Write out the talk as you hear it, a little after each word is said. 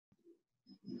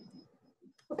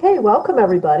Okay, welcome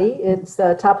everybody. It's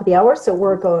the top of the hour, so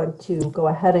we're going to go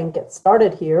ahead and get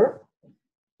started here.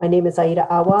 My name is Aida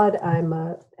Awad. I'm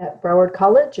at Broward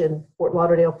College in Fort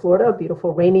Lauderdale, Florida,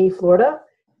 beautiful rainy Florida.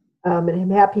 And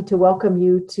I'm happy to welcome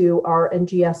you to our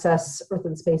NGSS Earth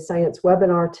and Space Science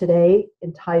webinar today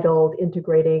entitled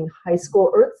Integrating High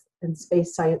School Earth and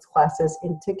Space Science Classes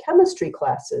into Chemistry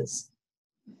Classes.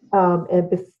 And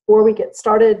before we get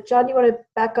started, John, you want to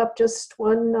back up just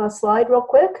one slide real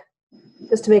quick?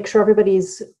 Just to make sure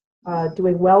everybody's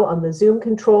doing well on the Zoom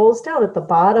controls. Down at the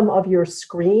bottom of your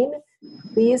screen,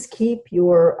 please keep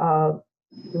your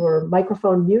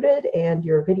microphone muted and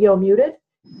your video muted.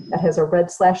 That has a red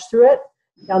slash through it.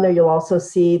 Down there you'll also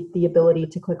see the ability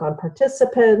to click on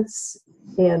participants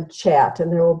and chat,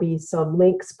 and there will be some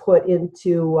links put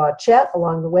into chat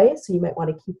along the way, so you might want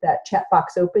to keep that chat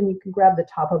box open. You can grab the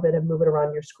top of it and move it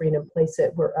around your screen and place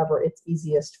it wherever it's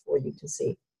easiest for you to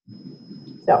see.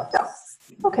 So,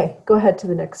 okay, go ahead to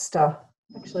the next,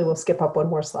 actually we'll skip up one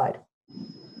more slide.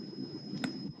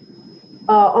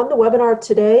 On the webinar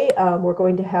today, we're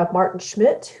going to have Martin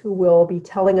Schmidt, who will be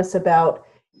telling us about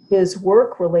his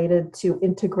work related to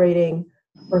integrating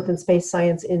Earth and Space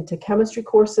Science into chemistry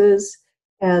courses.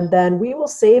 And then we will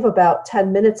save about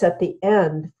 10 minutes at the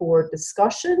end for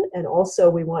discussion. And also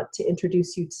we want to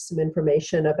introduce you to some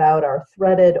information about our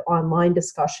threaded online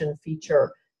discussion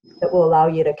feature that will allow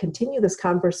you to continue this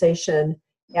conversation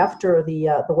after the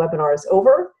webinar is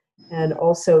over, and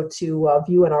also to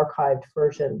view an archived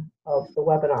version of the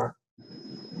webinar.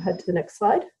 Head to the next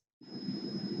slide.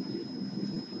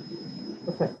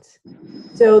 Perfect.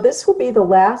 So this will be the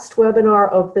last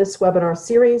webinar of this webinar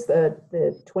series, the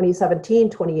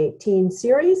 2017-2018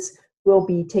 series. We'll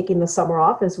be taking the summer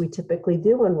off as we typically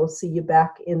do, and we'll see you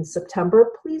back in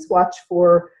September. Please watch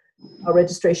for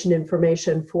registration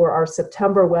information for our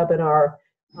September webinar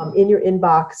in your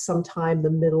inbox sometime the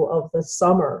middle of the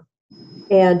summer.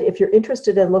 And if you're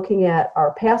interested in looking at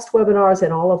our past webinars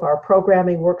and all of our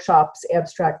programming workshops,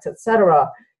 abstracts, etc.,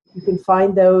 you can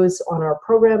find those on our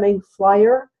programming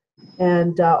flyer,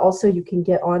 and also you can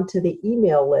get onto the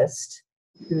email list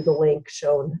through the link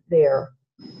shown there.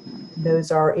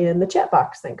 Those are in the chat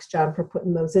box. Thanks, John, for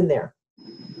putting those in there.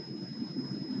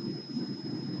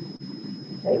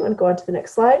 Okay, you want to go on to the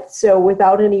next slide. So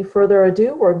without any further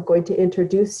ado, we're going to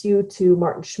introduce you to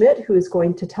Martin Schmidt, who is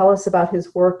going to tell us about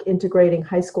his work integrating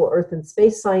high school Earth and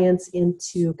Space Science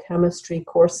into chemistry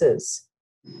courses.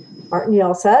 Martin, you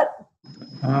all set?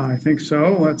 I think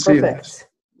so. Let's see if this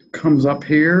comes up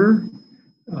here.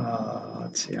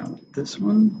 Let's see on this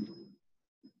one.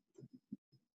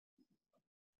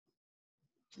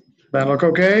 That look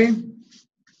okay?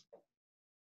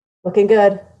 Looking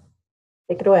good.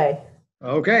 Take it away.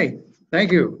 Okay,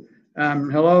 thank you.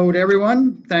 Hello to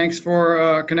everyone. Thanks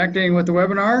for connecting with the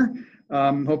webinar.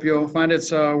 Hope you'll find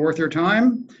it's worth your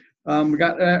time. We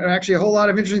got actually a whole lot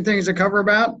of interesting things to cover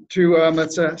about.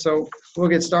 So we'll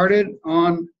get started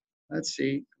on. Let's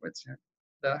see, what's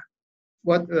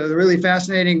the really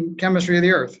fascinating chemistry of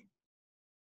the Earth.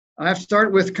 I have to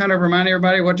start with kind of reminding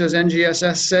everybody, what does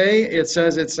NGSS say? It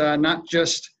says it's not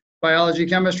just biology,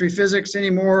 chemistry, physics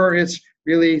anymore. It's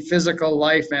really physical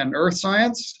life and earth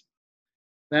science.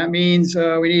 That means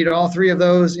we need all three of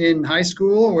those in high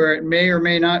school, where it may or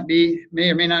may not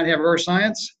have earth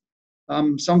science.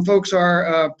 Some folks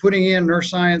are putting in earth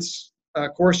science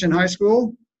course in high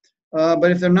school,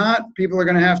 but if they're not, people are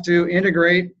going to have to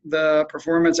integrate the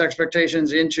performance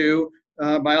expectations into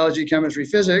biology, chemistry,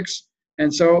 physics.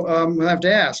 And so we'll have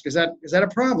to ask, is that a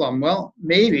problem? Well,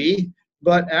 maybe.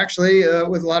 But actually,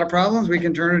 with a lot of problems, we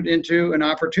can turn it into an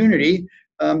opportunity.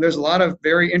 There's a lot of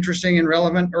very interesting and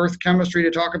relevant earth chemistry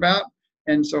to talk about,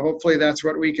 and so hopefully that's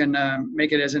what we can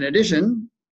make it as an addition.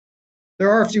 There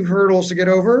are a few hurdles to get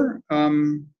over.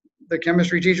 The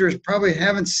chemistry teachers probably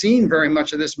haven't seen very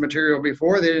much of this material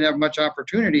before. They didn't have much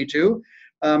opportunity to.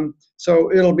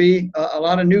 So it'll be a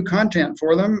lot of new content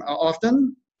for them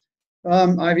often.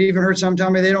 I've even heard some tell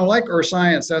me they don't like earth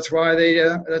science. That's why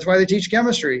they teach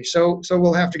chemistry. So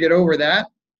we'll have to get over that.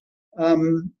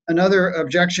 Another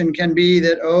objection can be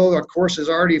that, oh, the course is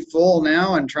already full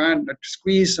now, and trying to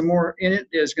squeeze some more in it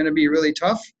is going to be really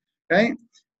tough. Okay,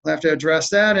 we'll have to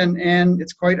address that, and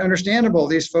it's quite understandable.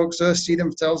 These folks see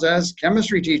themselves as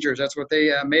chemistry teachers. That's what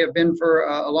they may have been for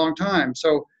a long time.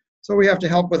 So we have to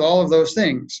help with all of those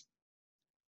things.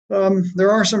 There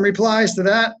are some replies to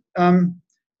that.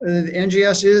 The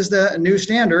NGS is the new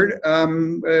standard.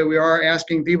 We are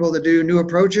asking people to do new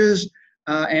approaches,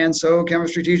 and so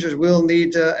chemistry teachers will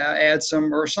need to add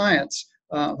some earth science.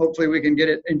 Hopefully we can get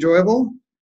it enjoyable.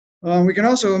 We can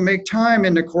also make time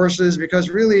in the courses, because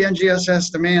really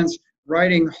NGSS demands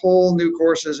writing whole new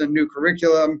courses and new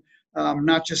curriculum,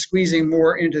 not just squeezing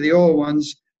more into the old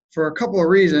ones for a couple of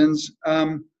reasons.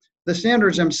 The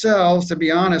standards themselves, to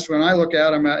be honest, when I look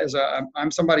at them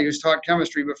I'm somebody who's taught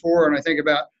chemistry before, and I think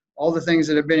about all the things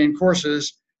that have been in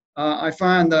courses, I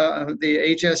find the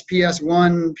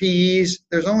HSPS1 PEs,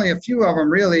 there's only a few of them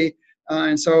really,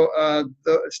 and so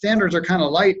the standards are kind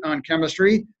of light on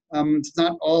chemistry. It's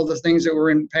not all the things that were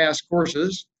in past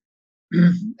courses.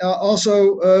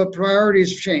 Also,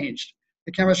 priorities changed.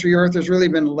 The chemistry earth has really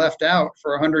been left out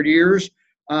for 100 years.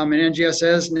 And NGSS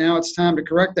says now it's time to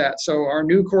correct that. So our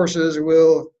new courses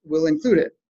will include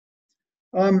it.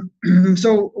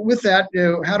 So with that,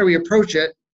 how do we approach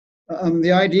it?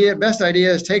 The best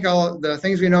idea is take all the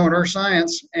things we know in earth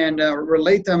science and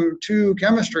relate them to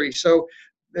chemistry. So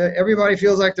everybody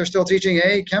feels like they're still teaching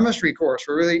a chemistry course.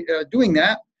 We're really doing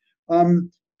that.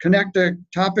 Connect the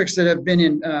topics that have been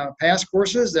in past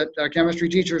courses that chemistry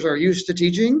teachers are used to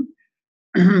teaching.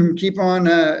 Keep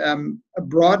on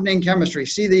broadening chemistry.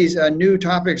 See these new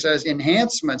topics as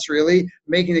enhancements, really,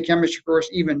 making the chemistry course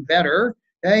even better.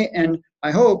 Okay, and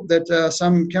I hope that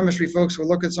some chemistry folks will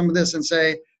look at some of this and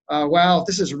say, wow,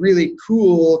 this is really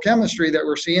cool chemistry that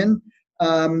we're seeing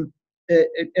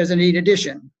as a neat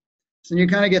addition. So you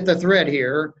kind of get the thread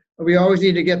here. We always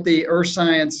need to get the Earth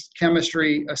Science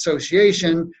Chemistry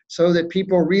Association so that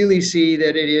people really see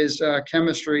that it is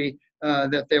chemistry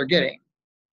that they're getting.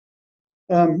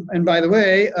 And by the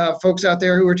way, folks out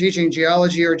there who are teaching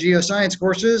geology or geoscience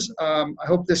courses, I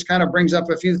hope this kind of brings up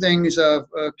a few things of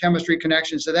chemistry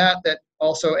connections to that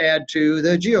also add to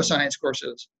the geoscience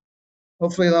courses.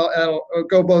 Hopefully that'll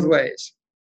go both ways.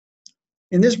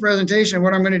 In this presentation,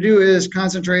 what I'm going to do is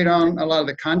concentrate on a lot of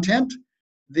the content.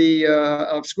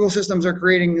 The school systems are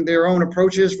creating their own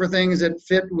approaches for things that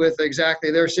fit with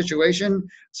exactly their situation.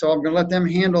 So I'm going to let them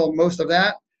handle most of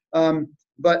that.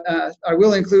 But I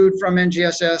will include from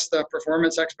NGSS the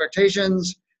performance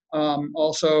expectations.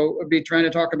 Also be trying to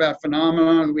talk about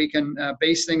phenomena that we can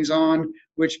base things on,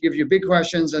 which gives you big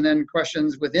questions and then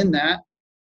questions within that.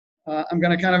 I'm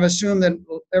going to kind of assume that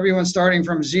everyone's starting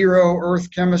from zero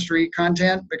Earth chemistry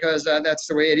content because that's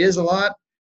the way it is a lot.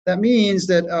 That means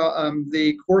that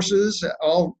the courses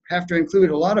all have to include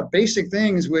a lot of basic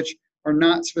things which are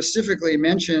not specifically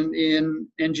mentioned in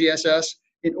NGSS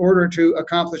in order to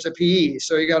accomplish a PE.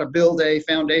 So you got to build a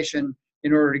foundation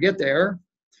in order to get there.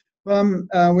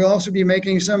 We'll also be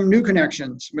making some new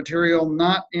connections, material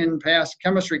not in past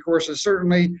chemistry courses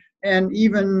certainly, and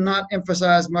even not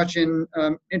emphasized much in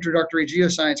introductory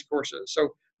geoscience courses. So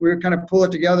we're kind of pull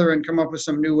it together and come up with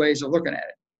some new ways of looking at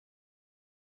it.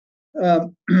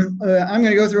 I'm going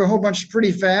to go through a whole bunch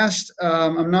pretty fast.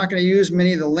 I'm not going to use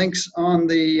many of the links on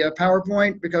the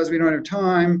PowerPoint because we don't have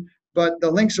time, but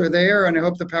the links are there, and I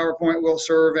hope the PowerPoint will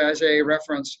serve as a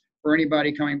reference for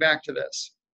anybody coming back to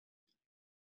this.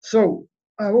 So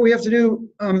what we have to do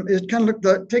is kind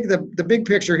of take the big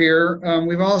picture here.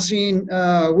 We've all seen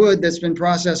wood that's been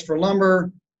processed for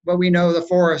lumber, but we know the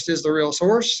forest is the real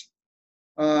source.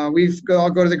 I'll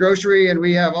go to the grocery and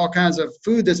we have all kinds of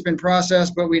food that's been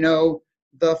processed, but we know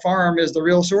the farm is the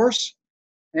real source.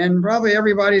 And probably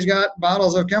everybody's got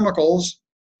bottles of chemicals,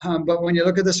 but when you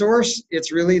look at the source,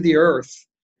 it's really the earth.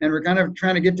 And we're kind of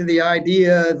trying to get to the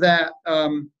idea that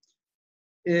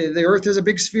the earth is a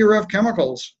big sphere of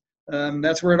chemicals.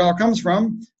 That's where it all comes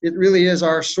from. It really is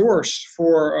our source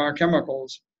for our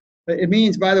chemicals. It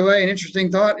means, by the way, an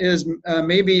interesting thought is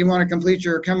maybe you want to complete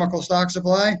your chemical stock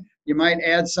supply. You might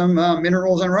add some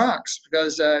minerals and rocks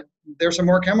because there's some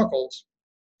more chemicals.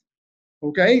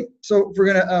 Okay, so if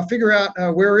we're going to figure out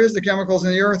where is the chemicals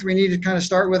in the earth, we need to kind of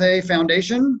start with a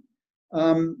foundation.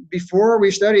 Before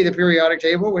we study the periodic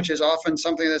table, which is often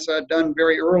something that's done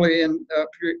very early in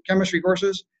chemistry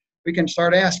courses, we can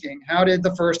start asking, how did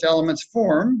the first elements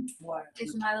form?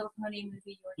 Is My Little Pony movie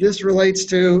yours? This relates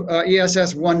to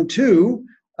ESS 1-2,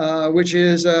 which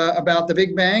is about the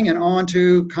Big Bang and on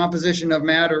to composition of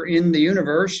matter in the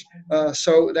universe.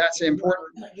 So that's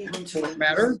important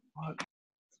matter.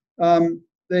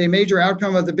 The major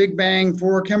outcome of the Big Bang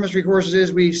for chemistry courses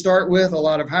is we start with a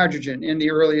lot of hydrogen in the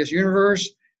earliest universe.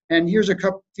 And here's a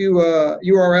few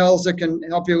URLs that can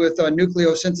help you with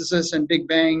nucleosynthesis and Big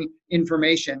Bang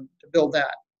information to build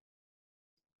that.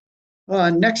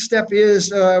 Next step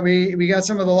is we got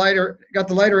some of the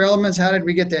lighter elements. How did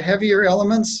we get to heavier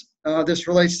elements? This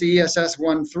relates to ESS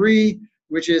 1-3,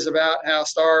 which is about how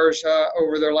stars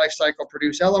over their life cycle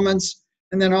produce elements,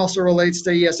 and then also relates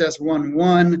to ESS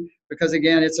 1-1 because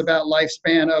again it's about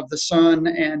lifespan of the sun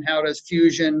and how does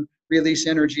fusion release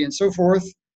energy and so forth.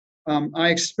 I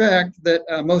expect that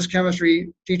most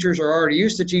chemistry teachers are already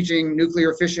used to teaching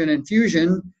nuclear fission and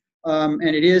fusion,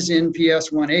 and it is in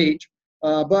PS18.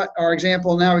 But our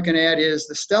example now we can add is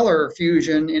the stellar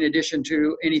fusion in addition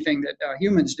to anything that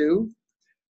humans do.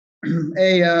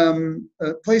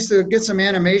 A place to get some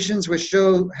animations which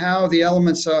show how the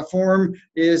elements form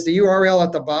is the URL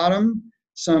at the bottom.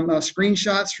 Some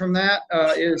screenshots from that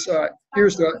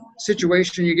here's the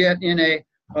situation you get in a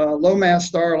low mass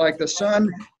star like the sun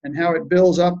and how it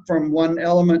builds up from one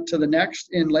element to the next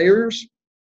in layers.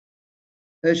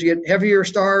 As you get heavier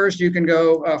stars, you can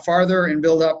go farther and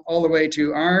build up all the way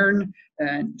to iron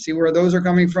and see where those are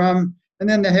coming from. And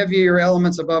then the heavier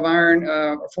elements above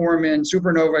iron form in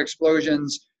supernova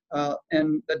explosions,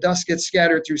 and the dust gets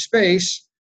scattered through space.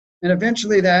 And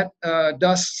eventually that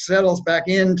dust settles back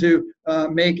in to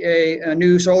make a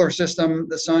new solar system,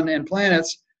 the sun and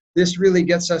planets. This really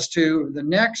gets us to the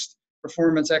next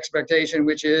performance expectation,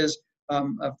 which is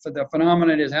the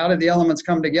phenomenon is how did the elements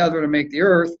come together to make the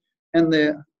Earth? And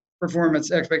the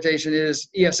performance expectation is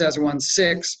ESS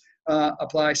 1.6,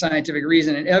 apply scientific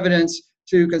reason and evidence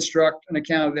to construct an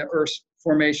account of the Earth's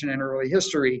formation and early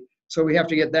history. So we have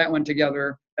to get that one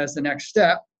together as the next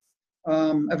step.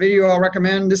 A video I'll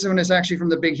recommend, this one is actually from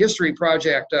the Big History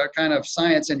Project, a kind of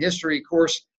science and history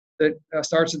course that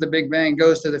starts at the Big Bang,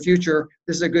 goes to the future.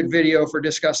 This is a good video for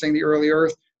discussing the early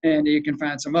Earth, and you can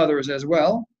find some others as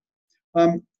well.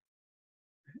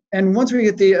 And once we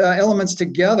get the elements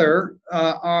together,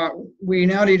 we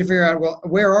now need to figure out, well,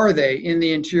 where are they in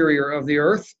the interior of the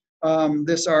Earth?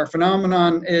 Our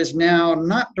phenomenon is now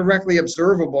not directly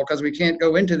observable because we can't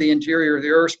go into the interior of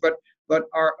the Earth, but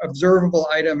our observable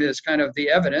item is kind of the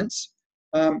evidence.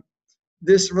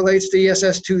 This relates to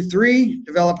ESS 2.3,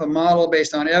 develop a model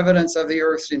based on evidence of the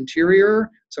Earth's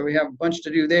interior. So we have a bunch to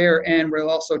do there, and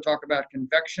we'll also talk about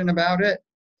convection about it.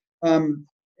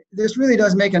 This really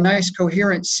does make a nice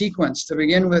coherent sequence to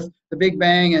begin with the Big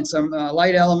Bang and some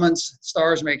light elements.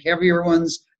 Stars make heavier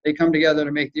ones. They come together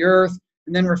to make the Earth.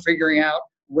 And then we're figuring out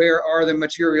where are the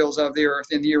materials of the Earth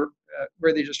in the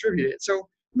where they distributed it. So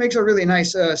it makes a really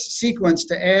nice sequence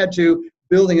to add to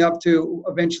building up to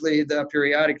eventually the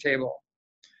periodic table.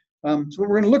 So what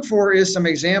we're going to look for is some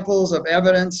examples of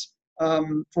evidence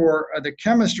for the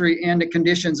chemistry and the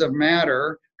conditions of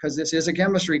matter, because this is a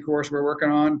chemistry course we're working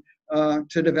on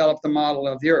to develop the model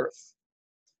of the Earth.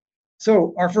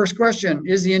 So our first question,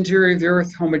 is the interior of the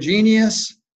Earth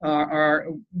homogeneous?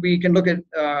 We can look at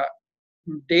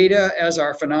data as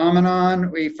our phenomenon.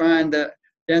 We find the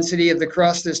density of the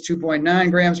crust is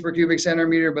 2.9 grams per cubic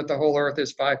centimeter, but the whole Earth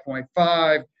is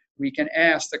 5.5. We can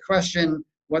ask the question,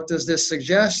 what does this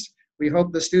suggest? We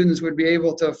hope the students would be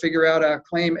able to figure out a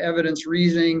claim evidence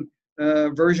reasoning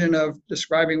version of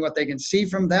describing what they can see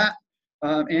from that,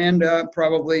 and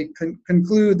probably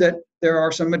conclude that there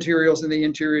are some materials in the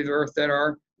interior of the Earth that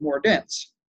are more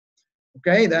dense.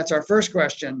 Okay, that's our first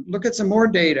question. Look at some more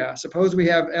data. Suppose we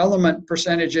have element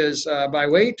percentages by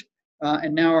weight,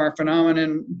 and now our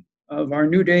phenomenon of our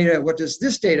new data, what does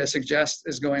this data suggest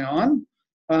is going on?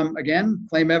 Again,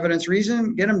 claim evidence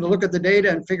reason, get them to look at the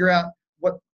data and figure out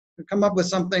come up with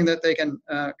something that they can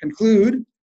conclude.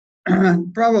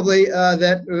 Probably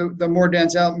that the more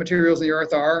dense materials in the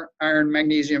Earth are iron,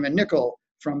 magnesium, and nickel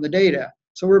from the data.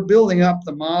 So we're building up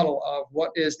the model of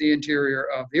what is the interior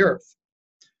of the Earth.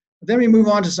 Then we move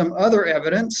on to some other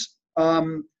evidence.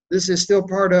 This is still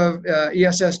part of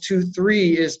ESS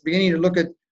 2.3 is beginning to look at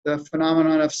the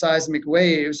phenomenon of seismic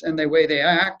waves and the way they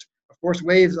act. Of course,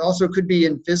 waves also could be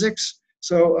in physics,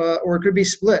 so or it could be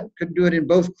split. Could do it in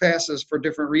both classes for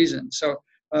different reasons. So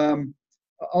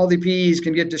all the PEs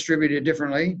can get distributed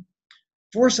differently.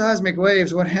 For seismic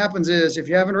waves, what happens is if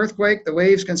you have an earthquake, the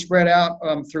waves can spread out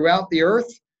throughout the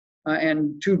Earth.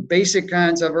 And two basic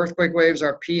kinds of earthquake waves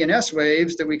are P and S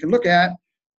waves that we can look at.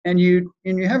 And you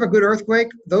have a good earthquake,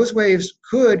 those waves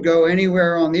could go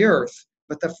anywhere on the Earth.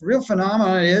 But the real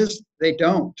phenomenon is they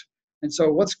don't. And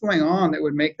so what's going on that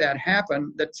would make that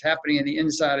happen, that's happening in the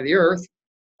inside of the Earth?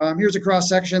 Here's a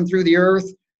cross-section through the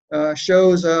Earth.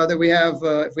 Shows that we have,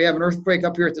 if we have an earthquake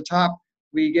up here at the top,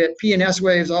 we get P and S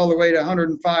waves all the way to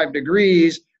 105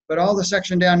 degrees. But all the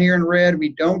section down here in red, we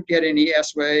don't get any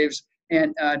S waves.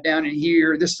 And down in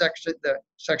here, this section, the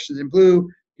sections in blue,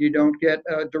 you don't get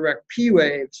direct P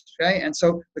waves, okay? And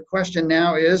so the question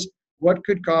now is, what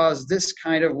could cause this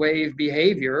kind of wave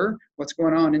behavior? What's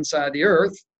going on inside the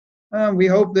Earth? We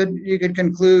hope that you could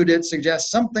conclude it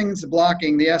suggests something's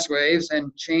blocking the S waves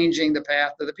and changing the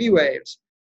path of the P waves.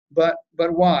 But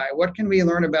why? What can we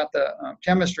learn about the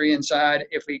chemistry inside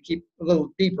if we keep a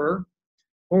little deeper?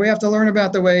 Well, we have to learn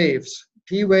about the waves.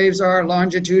 P waves are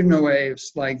longitudinal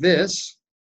waves like this.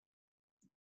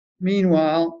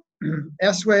 Meanwhile,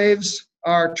 S waves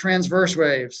are transverse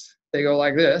waves. they go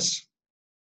like this.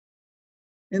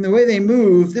 In the way they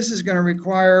move, this is going to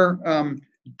require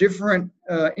different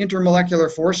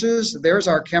intermolecular forces. There's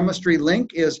our chemistry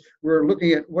link, is we're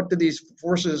looking at what do these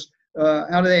forces,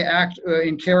 how do they act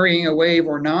in carrying a wave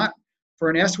or not. For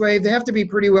an S wave, they have to be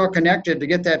pretty well connected to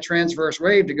get that transverse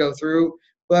wave to go through,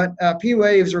 but P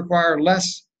waves require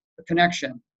less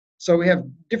connection. So we have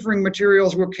differing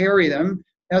materials will carry them.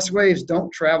 S waves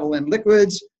don't travel in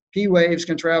liquids. P waves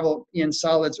can travel in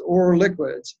solids or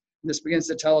liquids. This begins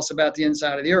to tell us about the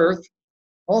inside of the Earth.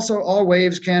 Also, all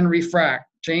waves can refract,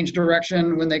 change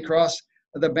direction when they cross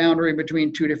the boundary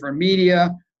between two different media.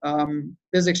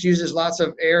 Physics uses lots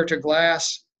of air to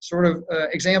glass sort of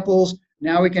examples.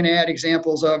 Now we can add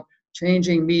examples of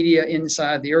changing media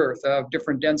inside the Earth, of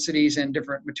different densities and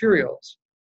different materials.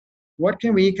 What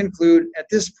can we conclude at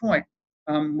this point?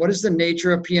 What does the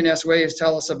nature of P and S waves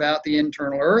tell us about the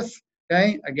internal Earth?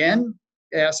 Okay, again,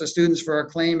 ask the students for a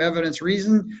claim, evidence,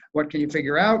 reason. What can you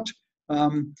figure out?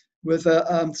 With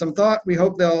some thought, we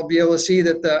hope they'll be able to see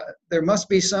that there must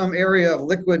be some area of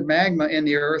liquid magma in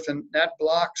the Earth, and that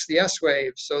blocks the S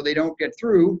waves so they don't get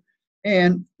through.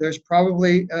 And there's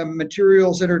probably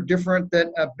materials that are different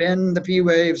that bend the P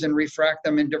waves and refract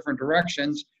them in different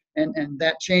directions. And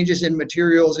that changes in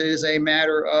materials is a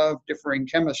matter of differing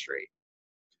chemistry.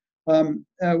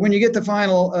 When you get the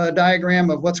final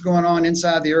diagram of what's going on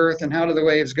inside the Earth and how do the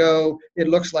waves go, it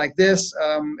looks like this.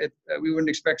 We wouldn't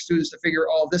expect students to figure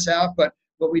all this out, but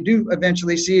what we do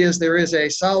eventually see is there is a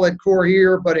solid core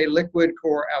here, but a liquid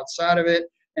core outside of it,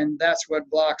 and that's what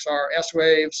blocks our S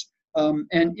waves.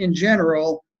 And in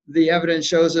general, the evidence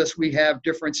shows us we have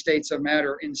different states of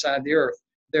matter inside the Earth.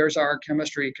 There's our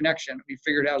chemistry connection. We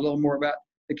figured out a little more about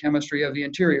the chemistry of the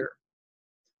interior.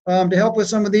 To help with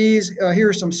some of these, here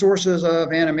are some sources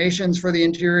of animations for the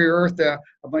interior Earth. A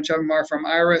bunch of them are from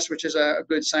IRIS, which is a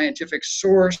good scientific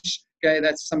source. Okay,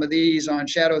 that's some of these on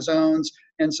shadow zones,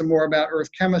 and some more about Earth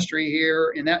chemistry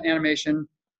here in that animation.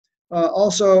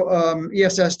 Also,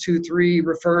 ESS 2.3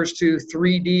 refers to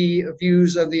 3D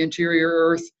views of the interior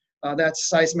Earth. That's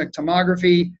seismic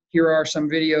tomography. Here are some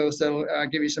videos that will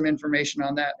give you some information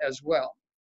on that as well.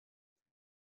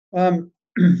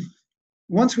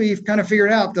 Once we've kind of figured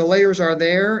out the layers are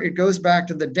there, it goes back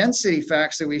to the density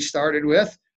facts that we started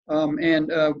with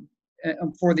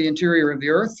for the interior of the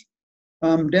Earth.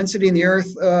 Density in the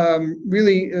Earth,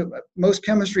 really, most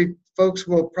chemistry folks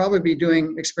will probably be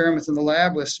doing experiments in the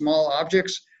lab with small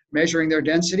objects, measuring their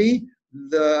density.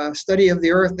 The study of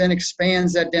the Earth then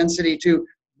expands that density to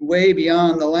way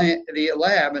beyond the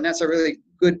lab, and that's a really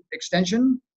good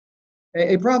extension.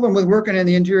 A problem with working in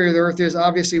the interior of the Earth is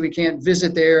obviously we can't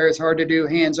visit there. It's hard to do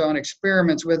hands-on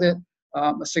experiments with it.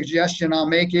 A suggestion I'll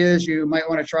make is you might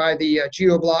want to try the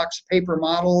GeoBlocks paper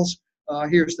models.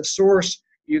 Here's the source.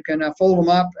 You can fold them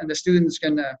up, and the students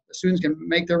can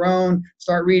make their own,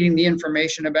 start reading the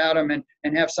information about them,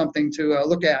 and have something to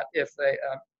look at if they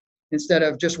instead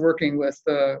of just working with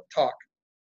talk.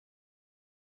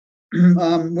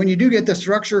 When you do get the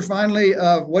structure finally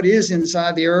of what is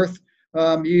inside the Earth,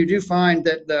 you do find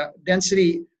that the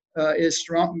density is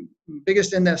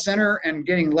biggest in the center and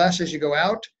getting less as you go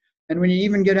out. And when you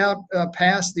even get out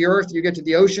past the Earth, you get to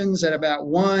the oceans at about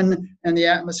 1 and the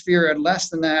atmosphere at less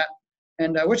than that.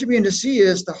 And what you begin to see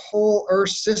is the whole Earth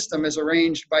system is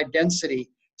arranged by density.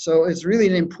 So it's really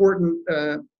an important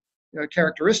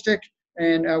characteristic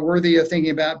and worthy of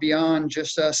thinking about beyond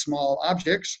just small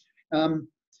objects.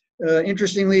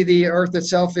 Interestingly, the Earth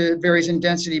itself varies in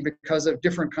density because of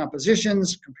different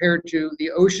compositions compared to the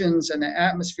oceans, and the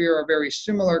atmosphere are very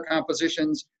similar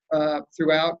compositions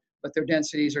throughout, but their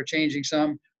densities are changing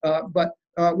some. But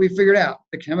we figured out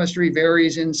the chemistry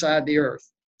varies inside the Earth.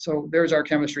 So there's our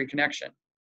chemistry connection.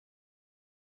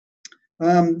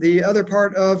 The other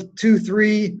part of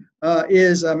 2.3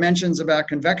 is mentions about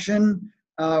convection.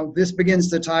 This begins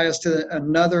to tie us to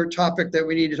another topic that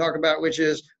we need to talk about, which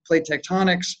is plate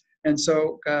tectonics. And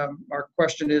so our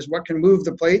question is, what can move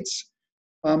the plates?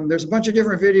 There's a bunch of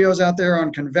different videos out there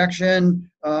on convection.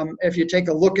 If you take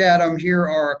a look at them, here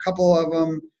are a couple of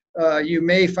them. You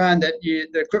may find that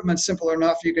the equipment's simple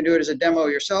enough, you can do it as a demo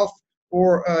yourself,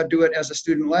 or do it as a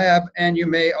student lab, and you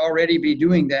may already be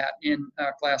doing that in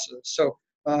classes. So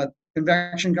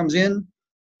convection comes in,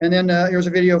 and then here's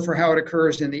a video for how it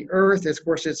occurs in the Earth. Of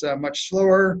course, it's much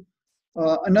slower.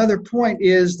 Another point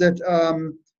is that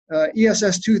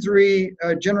ESS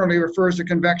 2.3 generally refers to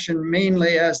convection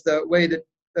mainly as the way that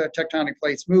tectonic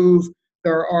plates move.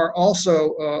 There are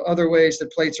also other ways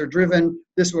that plates are driven.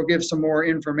 This will give some more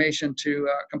information to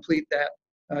complete that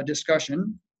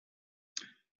discussion.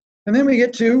 And then we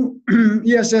get to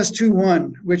ESS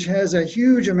 2.1, which has a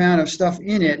huge amount of stuff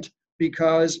in it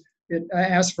because it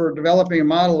asks for developing a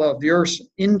model of the Earth's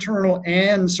internal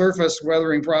and surface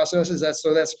weathering processes.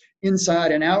 That's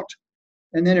inside and out.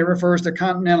 And then it refers to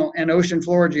continental and ocean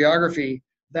floor geography.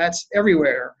 That's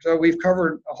everywhere. So we've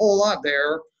covered a whole lot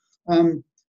there.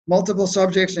 Multiple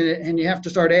subjects, and you have to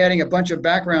start adding a bunch of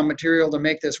background material to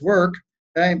make this work.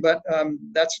 Okay, but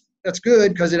that's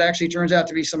good because it actually turns out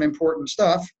to be some important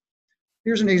stuff.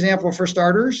 Here's an example for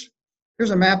starters.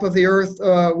 Here's a map of the Earth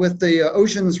with the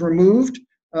oceans removed,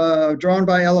 drawn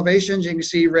by elevations. You can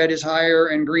see red is higher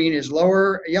and green is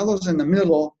lower. Yellow's in the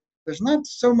middle. There's not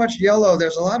so much yellow.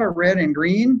 There's a lot of red and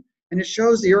green, and it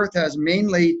shows the Earth has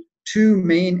mainly two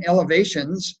main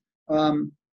elevations.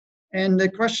 And the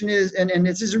question is, and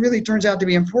this really turns out to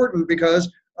be important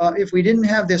because if we didn't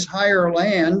have this higher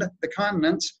land, the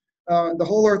continents, the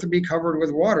whole Earth would be covered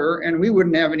with water and we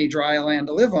wouldn't have any dry land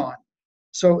to live on.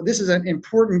 So this is an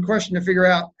important question to figure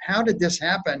out, how did this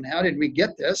happen? How did we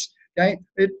get this? Okay,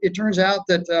 it turns out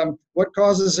that what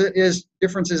causes it is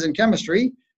differences in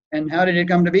chemistry. And how did it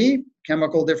come to be?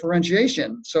 Chemical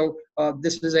differentiation. So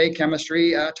this is a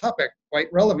chemistry topic, quite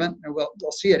relevant, and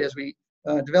we'll see it as we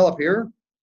develop here.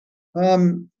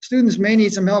 Students may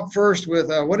need some help first with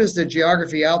what is the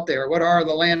geography out there? What are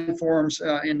the landforms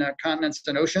in continents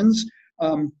and oceans?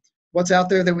 What's out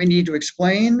there that we need to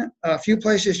explain? A few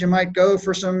places you might go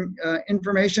for some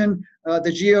information.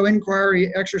 The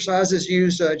geo-inquiry exercises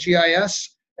use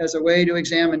GIS as a way to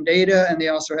examine data, and they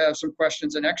also have some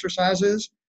questions and exercises.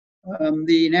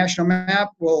 The national map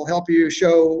will help you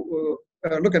show,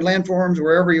 look at landforms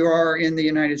wherever you are in the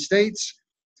United States.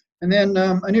 And then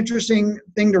an interesting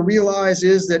thing to realize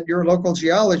is that your local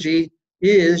geology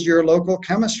is your local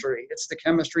chemistry. It's the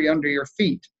chemistry under your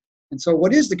feet. And so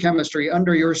what is the chemistry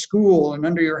under your school and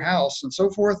under your house and so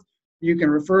forth? You can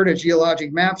refer to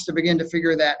geologic maps to begin to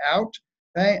figure that out,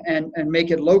 okay, and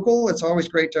make it local. It's always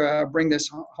great to bring this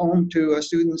home to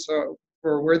students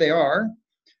for where they are.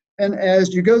 And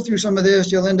as you go through some of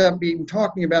this, you'll end up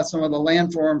talking about some of the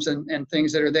landforms and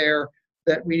things that are there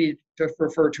that we need to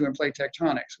refer to in plate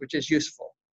tectonics, which is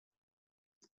useful.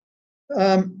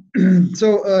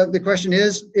 So the question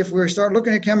is, if we start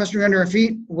looking at chemistry under our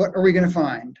feet, what are we going to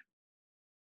find?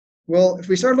 Well, if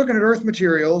we start looking at Earth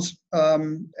materials,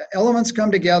 elements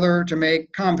come together to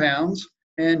make compounds,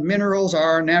 and minerals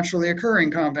are naturally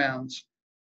occurring compounds.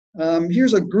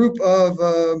 Here's a group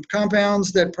of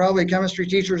compounds that probably chemistry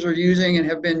teachers are using and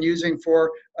have been using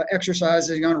for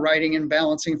exercises on writing and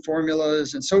balancing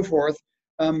formulas and so forth.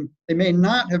 They may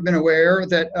not have been aware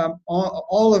that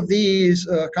all of these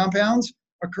compounds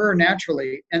occur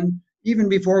naturally. And even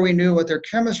before we knew what their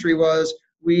chemistry was,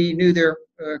 we knew their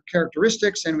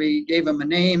characteristics, and we gave them a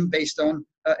name based on,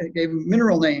 gave them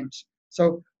mineral names.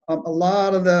 So a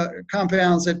lot of the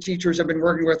compounds that teachers have been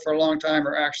working with for a long time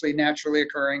are actually naturally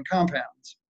occurring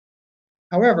compounds.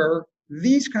 However,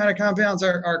 these kind of compounds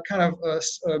are kind of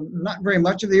not very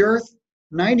much of the Earth.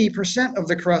 90% of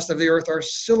the crust of the Earth are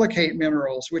silicate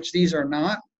minerals, which these are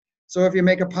not. So if you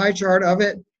make a pie chart of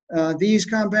it, these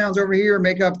compounds over here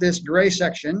make up this gray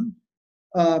section.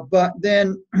 But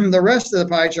then the rest of the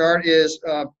pie chart is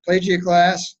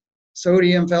plagioclase,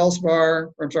 potassium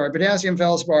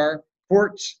feldspar,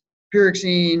 quartz,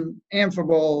 pyroxene,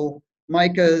 amphibole,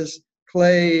 micas,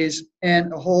 clays,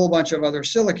 and a whole bunch of other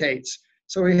silicates.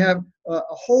 So we have a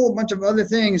whole bunch of other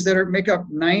things that make up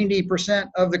 90%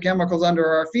 of the chemicals under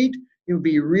our feet. It would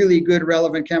be really good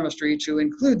relevant chemistry to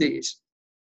include these.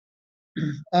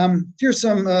 Here's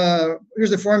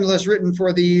the formulas written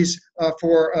for these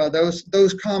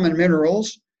those common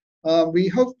minerals. We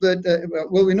hope that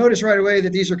we notice right away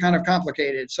that these are kind of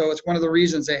complicated. So it's one of the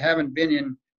reasons they haven't been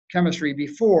in chemistry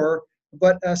before.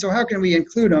 But so how can we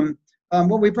include them?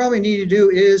 What we probably need to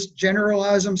do is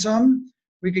generalize them some.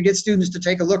 We could get students to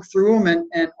take a look through them,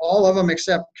 and all of them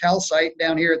except calcite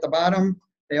down here at the bottom,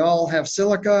 they all have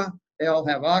silica, they all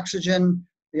have oxygen.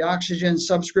 The oxygen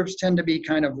subscripts tend to be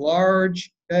kind of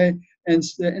large, okay? And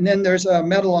then there's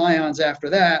metal ions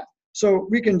after that. So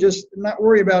we can just not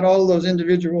worry about all of those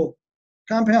individual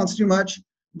compounds too much,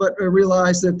 but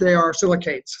realize that they are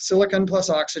silicates, silicon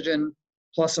plus oxygen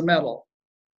plus a metal.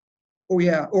 Oh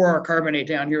yeah, or our carbonate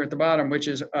down here at the bottom, which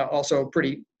is also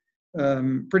pretty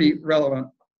relevant.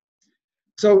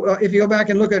 So if you go back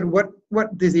and look at what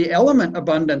is the element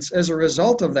abundance as a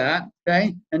result of that,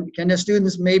 okay, and can the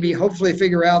students maybe hopefully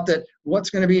figure out that what's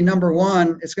going to be number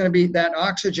one, it's going to be that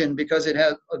oxygen because it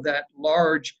has that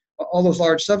large, all those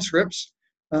large subscripts.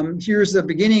 Here's the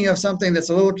beginning of something that's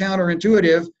a little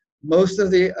counterintuitive. Most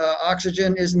of the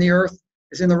oxygen is in the earth,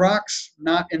 is in the rocks,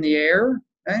 not in the air,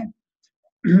 okay?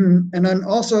 And then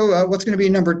also what's going to be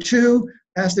number two,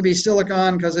 has to be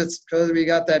silicon because we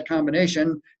got that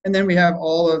combination. And then we have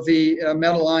all of the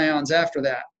metal ions after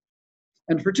that.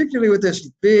 And particularly with this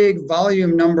big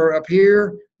volume number up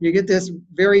here, you get this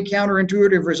very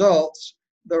counterintuitive results.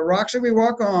 The rocks that we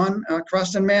walk on,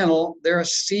 crust and mantle, they're a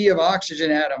sea of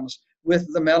oxygen atoms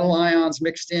with the metal ions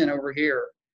mixed in over here.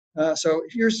 So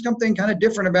here's something kind of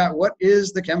different about what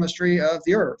is the chemistry of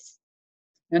the Earth.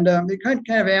 And they kind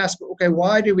of ask, okay,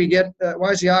 why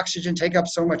does the oxygen take up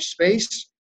so much space?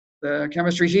 The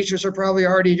chemistry teachers are probably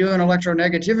already doing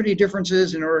electronegativity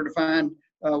differences in order to find,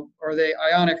 are they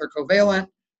ionic or covalent?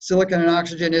 Silicon and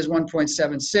oxygen is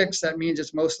 1.76. That means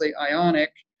it's mostly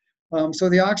ionic. So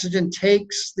the oxygen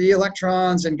takes the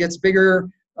electrons and gets bigger,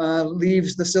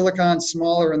 leaves the silicon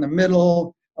smaller in the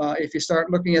middle. If you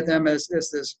start looking at them as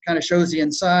this kind of shows the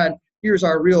inside, here's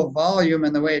our real volume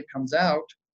and the way it comes out.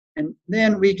 And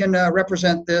then we can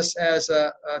represent this as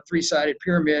a three-sided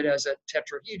pyramid, as a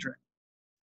tetrahedron.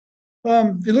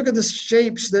 If you look at the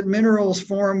shapes that minerals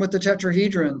form with the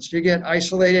tetrahedrons, you get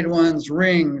isolated ones,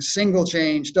 rings, single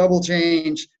change, double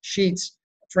change, sheets,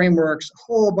 frameworks, a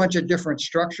whole bunch of different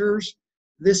structures.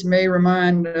 This may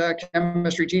remind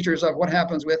chemistry teachers of what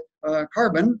happens with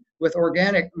carbon, with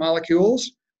organic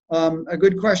molecules. A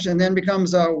good question then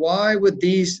becomes, why would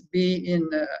these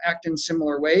act in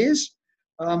similar ways?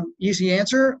 Easy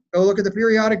answer, go look at the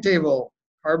periodic table.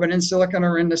 Carbon and silicon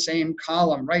are in the same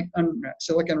column,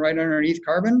 silicon right underneath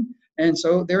carbon, and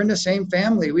so they're in the same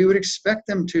family. We would expect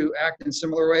them to act in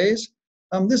similar ways.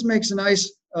 This makes a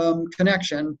nice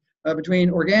connection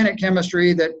between organic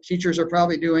chemistry that teachers are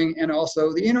probably doing and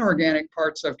also the inorganic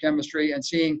parts of chemistry, and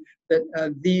seeing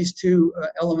that these two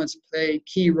elements play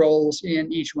key roles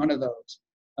in each one of those.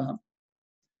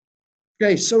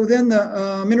 Okay, so then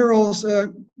the minerals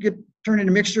get turned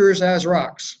into mixtures as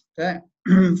rocks. Okay.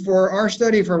 For our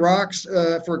study for rocks,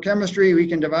 for chemistry, we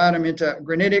can divide them into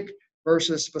granitic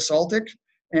versus basaltic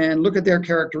and look at their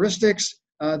characteristics.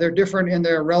 They're different in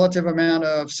their relative amount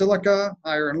of silica,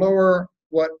 higher and lower,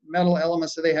 what metal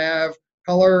elements do they have,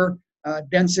 color,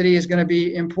 density is going to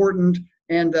be important,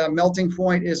 and melting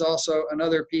point is also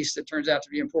another piece that turns out to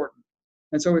be important.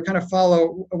 And so we kind of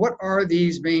follow, what are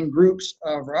these main groups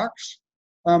of rocks?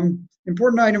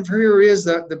 Important item for here is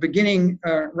the beginning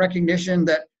recognition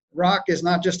that rock is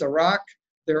not just a rock.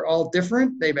 They're all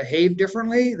different. They behave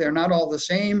differently. They're not all the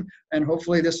same. And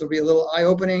hopefully this will be a little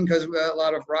eye-opening, because a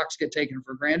lot of rocks get taken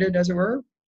for granted, as it were.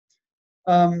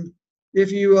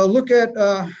 If you look at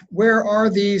where are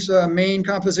these main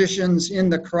compositions in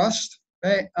the crust,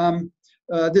 okay?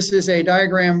 This is a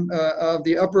diagram of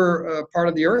the upper part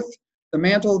of the Earth. The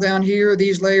mantle down here,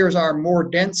 these layers are more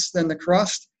dense than the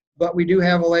crust, but we do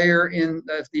have a layer in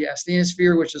the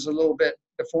asthenosphere, which is a little bit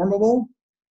deformable.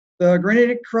 The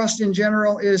granitic crust in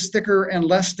general is thicker and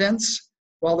less dense,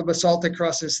 while the basaltic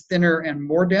crust is thinner and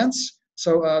more dense.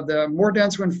 So the more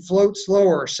dense one floats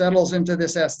lower, settles into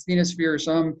this asthenosphere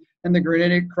some, and the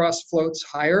granitic crust floats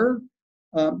higher.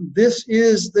 This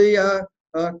is the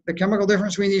chemical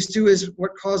difference between these two, is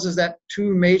what causes that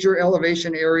two major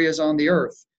elevation areas on the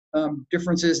Earth,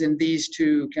 differences in these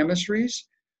two chemistries.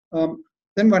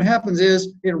 Then what happens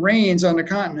is it rains on the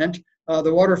continent.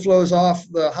 The water flows off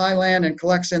the highland and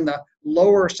collects in the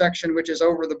lower section, which is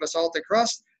over the basaltic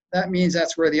crust. That means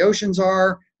that's where the oceans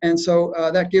are. And so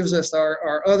that gives us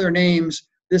our other names.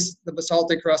 The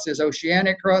basaltic crust is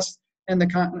oceanic crust, and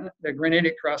the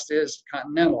granitic crust is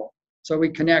continental. So we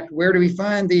connect, where do we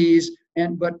find these?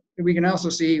 But we can also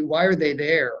see, why are they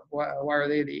there? Why are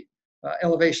they the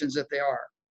elevations that they are?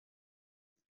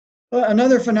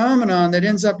 Another phenomenon that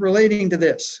ends up relating to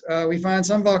this, we find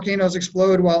some volcanoes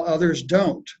explode while others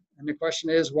don't. And the question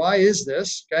is, why is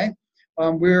this? Okay,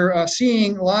 we're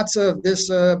seeing lots of this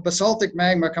basaltic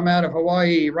magma come out of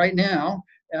Hawaii right now.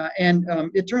 And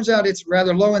it turns out it's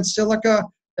rather low in silica.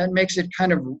 That makes it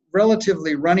kind of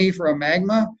relatively runny for a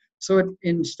magma. So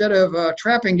instead of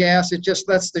trapping gas, it just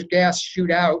lets the gas shoot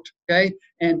out, okay,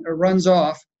 and runs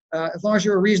off. As long as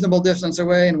you're a reasonable distance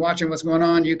away and watching what's going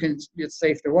on, it's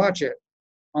safe to watch it.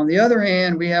 On the other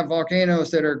hand, we have volcanoes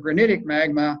that are granitic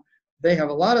magma. They have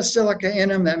a lot of silica in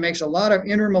them. That makes a lot of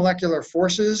intermolecular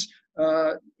forces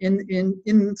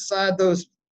inside those,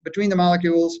 between the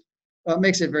molecules.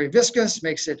 Makes it very viscous,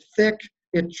 makes it thick.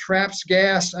 It traps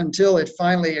gas until it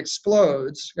finally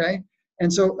explodes, okay?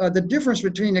 And so the difference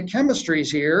between the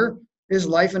chemistries here is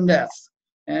life and death.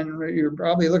 And you're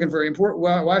probably looking for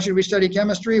why should we study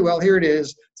chemistry? Well, here it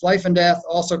is. It's life and death,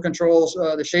 also controls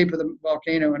the shape of the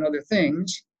volcano and other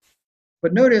things.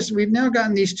 But notice we've now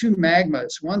gotten these two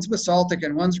magmas. One's basaltic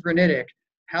and one's granitic.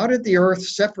 how did the Earth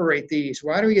separate these?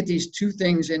 Why do we get these two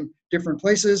things in different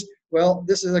places? Well,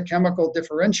 this is a chemical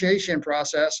differentiation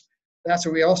process. That's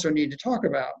what we also need to talk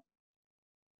about.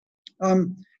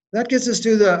 That gets us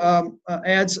to the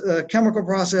adds chemical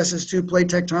processes to plate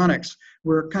tectonics.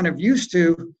 We're kind of used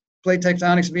to plate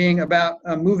tectonics being about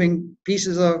moving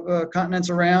pieces of continents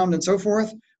around and so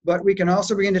forth, but we can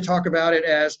also begin to talk about it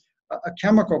as a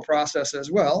chemical process as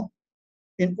well.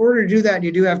 In order to do that,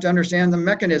 you do have to understand the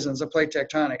mechanisms of plate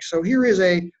tectonics. So here is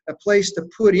a place to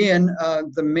put in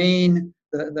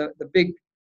the big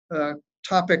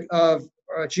topic of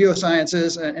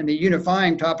geosciences and the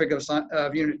unifying topic of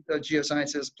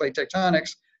geosciences, plate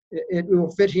tectonics. It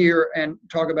will fit here and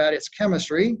talk about its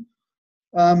chemistry.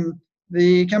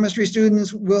 The chemistry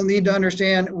students will need to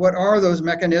understand what are those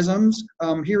mechanisms.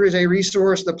 Here is a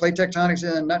resource, the plate tectonics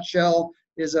in a nutshell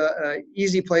is an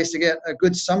easy place to get a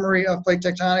good summary of plate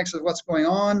tectonics of what's going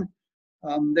on.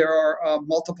 There are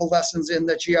multiple lessons in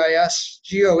the GIS,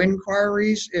 geo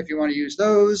inquiries, if you want to use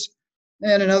those.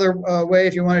 And another way,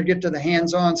 if you want to get to the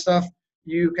hands-on stuff,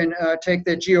 you can take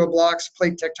the GeoBlocks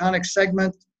plate tectonics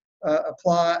segment,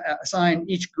 assign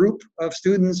each group of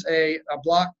students a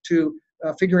block to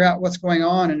figure out what's going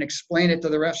on and explain it to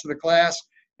the rest of the class.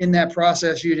 In that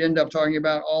process, you'd end up talking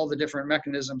about all the different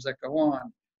mechanisms that go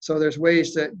on. So there's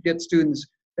ways to get students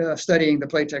studying the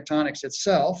plate tectonics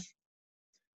itself.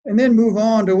 And then move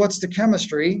on to what's the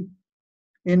chemistry.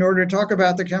 In order to talk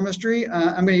about the chemistry,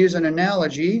 I'm going to use an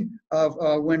analogy of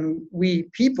when we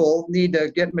people need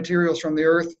to get materials from the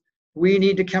earth, we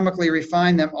need to chemically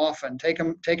refine them often. Take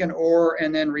an ore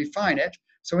and then refine it.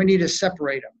 So we need to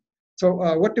separate them.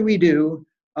 So what do?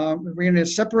 We're going to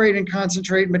separate and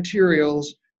concentrate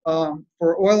materials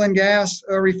for oil and gas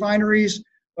refineries.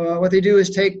 What they do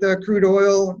is take the crude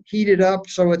oil, heat it up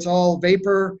so it's all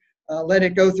vapor, let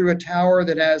it go through a tower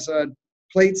that has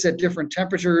plates at different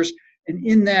temperatures. And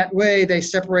in that way, they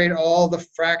separate all the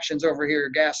fractions over here,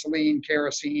 gasoline,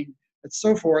 kerosene, and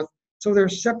so forth. So they're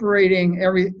separating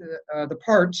the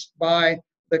parts by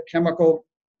the chemical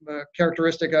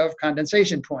characteristic of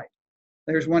condensation point.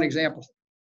 There's one example.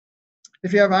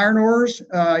 If you have iron ores,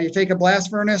 you take a blast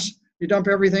furnace, you dump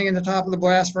everything in the top of the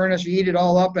blast furnace, you heat it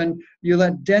all up, and you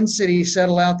let density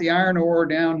settle out the iron ore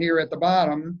down here at the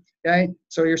bottom, okay?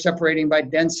 So you're separating by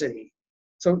density.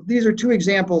 So these are two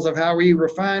examples of how we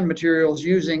refine materials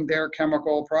using their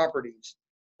chemical properties.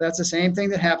 That's the same thing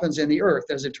that happens in the earth,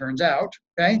 as it turns out,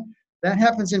 okay? That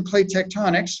happens in plate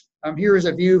tectonics. Here is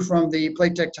a view from the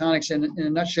plate tectonics in a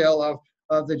nutshell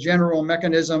of the general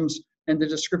mechanisms and the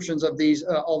descriptions of these.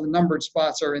 All the numbered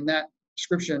spots are in that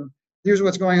description. Here's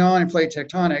what's going on in plate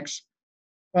tectonics.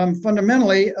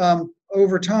 Fundamentally,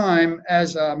 over time,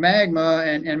 as magma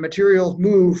and materials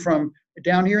move from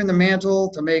down here in the mantle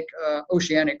to make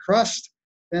oceanic crust,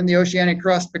 then the oceanic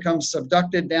crust becomes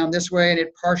subducted down this way, and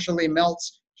it partially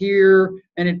melts here,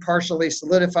 and it partially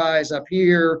solidifies up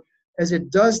here. As it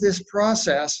does this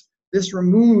process, this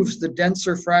removes the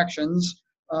denser fractions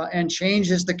and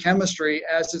changes the chemistry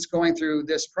as it's going through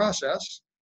this process.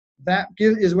 That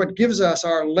is what gives us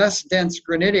our less dense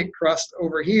granitic crust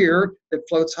over here that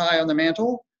floats high on the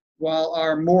mantle, while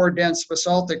our more dense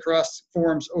basaltic crust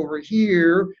forms over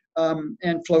here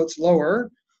and floats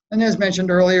lower. And as mentioned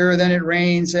earlier, then it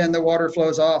rains and the water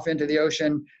flows off into the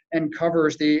ocean and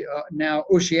covers the now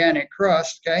oceanic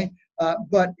crust, okay?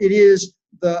 But it is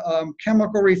the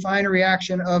chemical refinery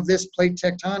action of this plate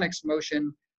tectonics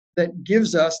motion that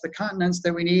gives us the continents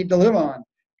that we need to live on,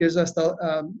 gives us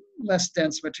the less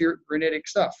dense granitic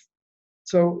stuff.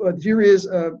 So here is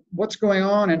what's going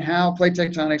on and how plate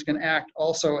tectonics can act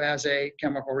also as a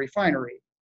chemical refinery.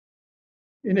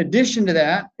 In addition to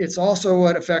that, it's also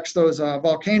what affects those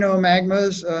volcano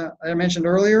magmas I mentioned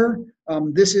earlier.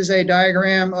 This is a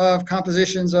diagram of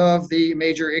compositions of the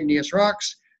major igneous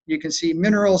rocks. You can see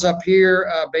minerals up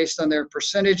here based on their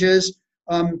percentages,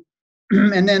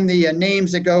 and then the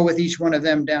names that go with each one of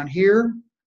them down here.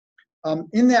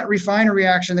 In that refinery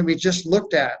action that we just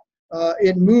looked at,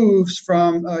 it moves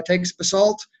from, takes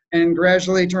basalt and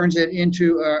gradually turns it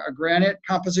into a granite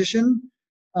composition.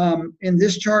 In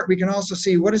this chart, we can also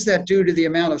see what does that do to the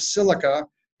amount of silica.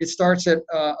 It starts at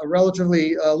a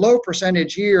relatively low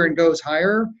percentage here and goes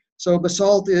higher. So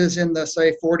basalt is in the,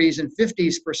 say, 40s and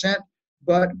 50s%,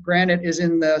 but granite is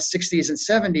in the 60s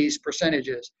and 70s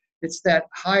percentages. It's that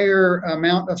higher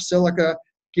amount of silica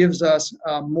gives us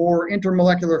more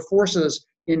intermolecular forces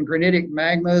in granitic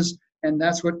magmas, and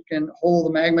that's what can hold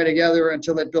the magma together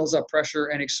until it builds up pressure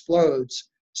and explodes.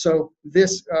 So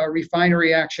this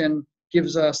refinery action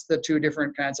gives us the two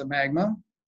different kinds of magma.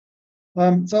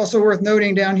 It's also worth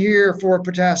noting down here for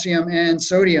potassium and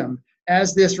sodium.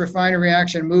 as this refinery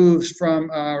reaction moves from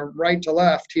right to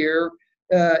left here,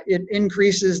 it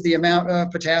increases the amount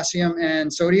of potassium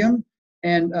and sodium,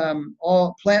 and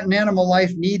all plant and animal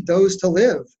life need those to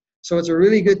live. So it's a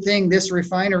really good thing this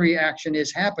refinery action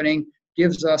is happening,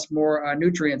 gives us more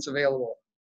nutrients available.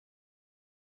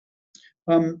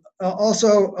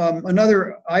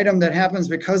 Another item that happens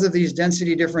because of these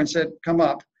density differences that come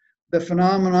up, the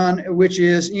phenomenon which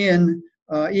is in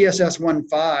ESS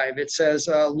 1.5. It says,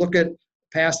 look at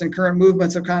past and current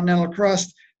movements of continental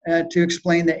crust to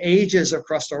explain the ages of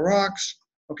crustal rocks.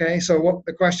 Okay, so what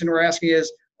the question we're asking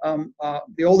is,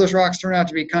 the oldest rocks turn out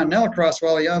to be continental crust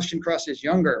while the ocean crust is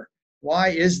younger. Why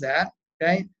is that?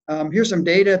 Okay, here's some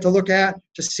data to look at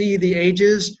to see the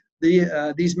ages.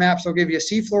 These maps will give you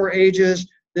seafloor ages.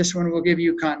 This one will give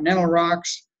you continental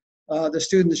rocks. The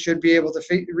students should be able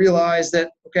to realize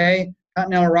that, okay,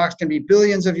 continental rocks can be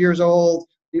billions of years old.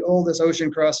 The oldest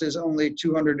ocean crust is only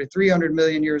 200 to 300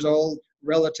 million years old,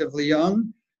 relatively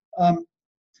young.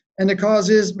 And the cause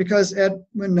is because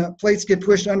when the plates get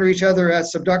pushed under each other at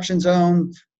subduction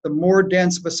zone, the more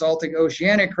dense basaltic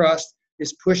oceanic crust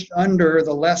is pushed under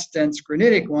the less dense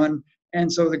granitic one.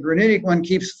 And so the granitic one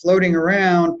keeps floating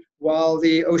around while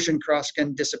the ocean crust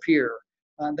can disappear.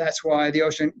 That's why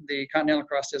the continental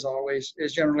crust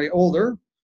is generally older.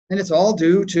 And it's all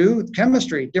due to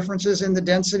chemistry, differences in the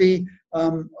density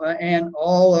and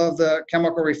all of the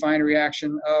chemical refinery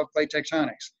reaction of plate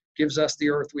tectonics gives us the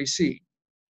Earth we see.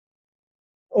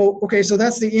 Oh, okay, so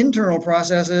that's the internal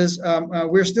processes.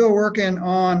 We're still working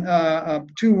on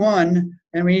 2.1,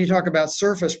 and we need to talk about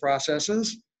surface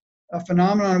processes. A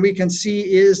phenomenon we can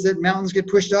see is that mountains get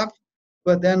pushed up,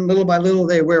 but then little by little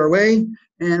they wear away,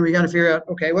 and we got to figure out,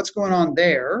 okay, what's going on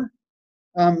there?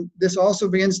 This also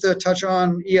begins to touch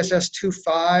on ESS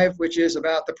 2.5, which is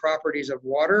about the properties of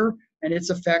water and its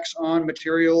effects on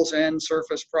materials and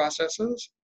surface processes.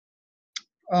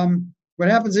 What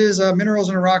happens is minerals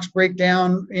and rocks break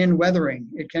down in weathering.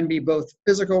 It can be both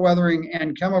physical weathering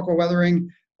and chemical weathering,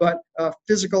 but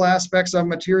physical aspects of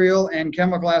material and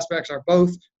chemical aspects are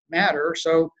both matter.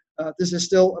 So this is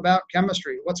still about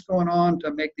chemistry. What's going on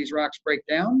to make these rocks break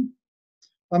down?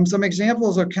 Some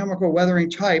examples of chemical weathering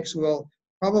types will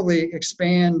probably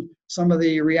expand some of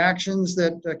the reactions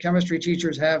that chemistry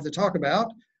teachers have to talk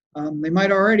about. They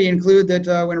might already include that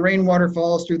when rainwater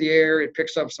falls through the air, it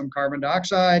picks up some carbon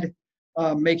dioxide,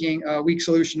 making a weak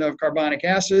solution of carbonic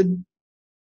acid.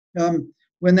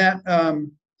 When that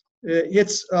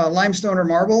hits limestone or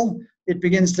marble, it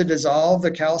begins to dissolve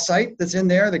the calcite that's in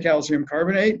there, the calcium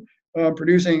carbonate,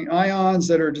 producing ions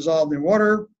that are dissolved in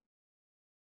water.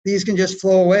 These can just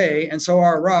flow away, and so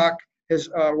our rock is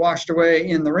washed away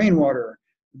in the rainwater.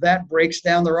 That breaks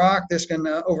down the rock. This can,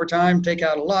 over time, take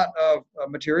out a lot of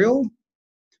material.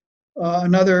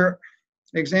 Another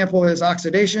example is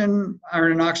oxidation.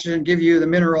 Iron and oxygen give you the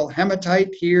mineral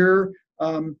hematite here.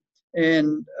 That's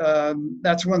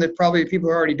one that probably people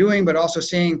are already doing, but also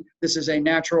seeing this is a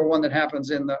natural one that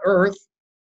happens in the earth.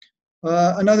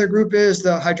 Another group is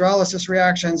the hydrolysis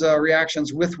reactions,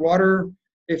 reactions with water.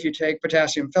 If you take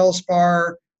potassium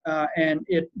feldspar, and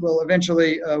it will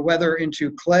eventually weather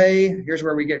into clay. Here's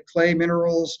where we get clay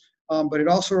minerals, but it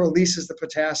also releases the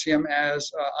potassium as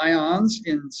ions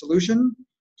in solution.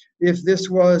 If this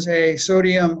was a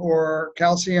sodium or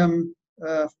calcium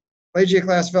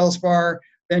plagioclase feldspar,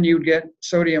 then you'd get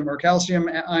sodium or calcium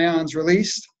ions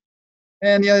released.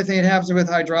 And the other thing that happens with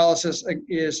hydrolysis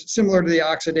is similar to the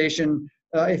oxidation.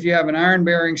 If you have an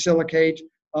iron-bearing silicate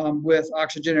with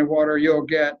oxygen and water, you'll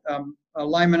get a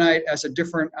limonite as a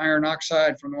different iron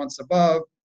oxide from the ones above.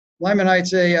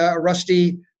 Limonite's a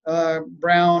rusty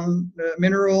brown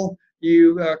mineral.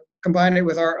 You combine it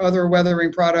with our other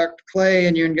weathering product, clay,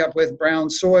 and you end up with brown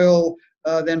soil,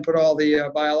 then put all the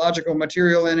biological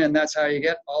material in, and that's how you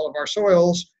get all of our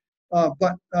soils.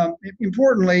 But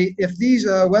importantly, if these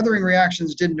weathering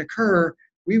reactions didn't occur,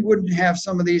 we wouldn't have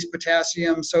some of these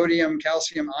potassium, sodium,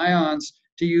 calcium ions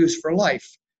to use for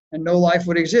life. And no life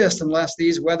would exist unless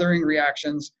these weathering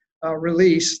reactions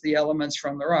release the elements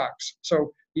from the rocks.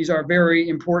 So these are very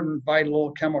important,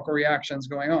 vital chemical reactions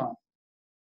going on.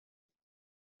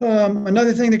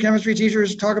 Another thing that chemistry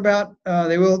teachers talk about,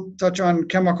 they will touch on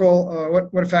chemical,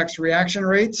 what affects reaction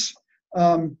rates.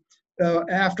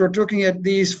 After looking at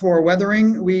these for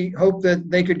weathering, we hope that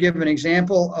they could give an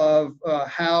example of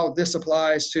how this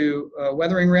applies to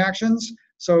weathering reactions.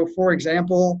 So for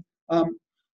example,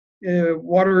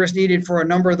 water is needed for a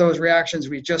number of those reactions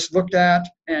we just looked at,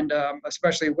 and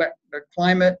especially wet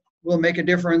climate will make a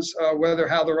difference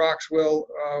how the rocks will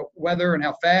weather and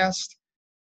how fast.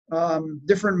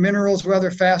 Different minerals weather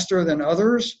faster than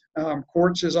others.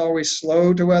 Quartz is always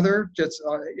slow to weather. Just,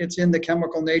 it's in the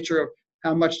chemical nature of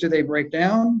how much do they break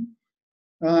down.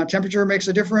 Temperature makes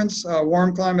a difference.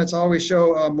 Warm climates always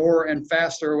show more and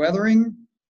faster weathering.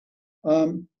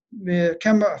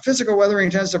 Physical weathering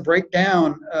tends to break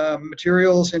down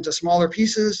materials into smaller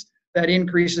pieces. That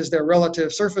increases their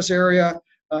relative surface area,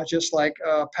 just like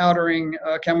powdering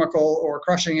a chemical or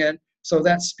crushing it. So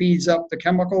that speeds up the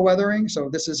chemical weathering. So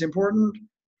this is important.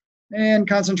 And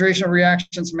concentration of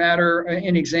reactions matter.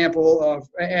 An example of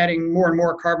adding more and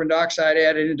more carbon dioxide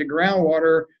added into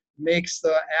groundwater makes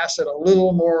the acid a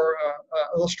little more,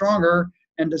 a little stronger,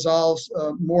 and dissolves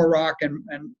more rock and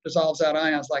dissolves out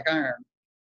ions like iron.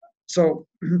 So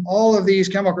all of these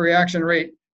chemical reaction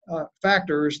rate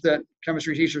factors that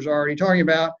chemistry teachers are already talking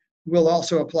about will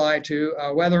also apply to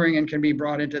weathering and can be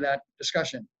brought into that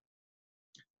discussion.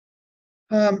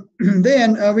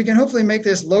 Then we can hopefully make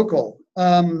this local.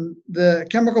 The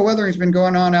chemical weathering has been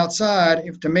going on outside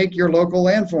to make your local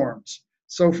landforms.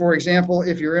 So for example,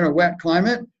 if you're in a wet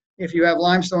climate, if you have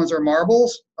limestones or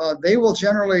marbles, they will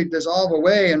generally dissolve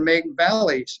away and make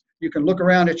valleys. You can look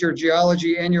around at your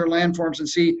geology and your landforms and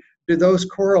see, do those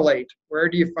correlate? Where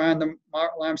do you find the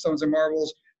limestones and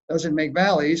marbles? Does it make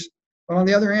valleys? But on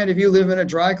the other hand, if you live in a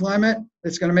dry climate,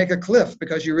 it's going to make a cliff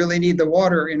because you really need the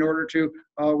water in order to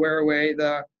wear away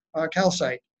the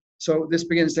calcite. So this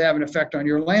begins to have an effect on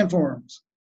your landforms.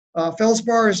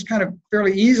 Feldspar is kind of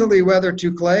fairly easily weathered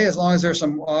to clay as long as there's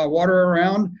some water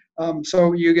around.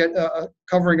 So you get a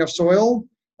covering of soil,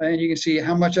 and you can see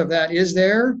how much of that is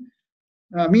there.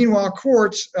 Meanwhile,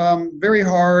 quartz, very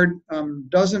hard,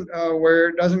 doesn't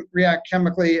react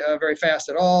chemically very fast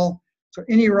at all. So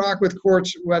any rock with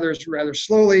quartz weathers rather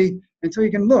slowly until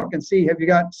you can look and see, have you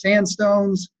got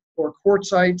sandstones or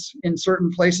quartzites in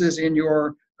certain places in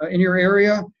your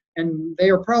area? And they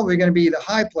are probably going to be the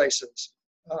high places.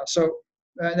 So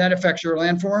that affects your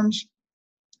landforms.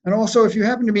 And also, if you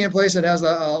happen to be in a place that has a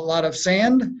lot of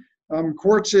sand,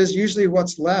 quartz is usually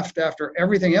what's left after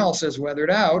everything else is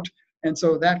weathered out. And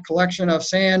so that collection of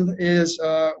sand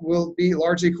will be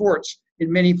largely quartz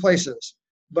in many places.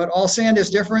 But all sand is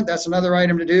different. That's another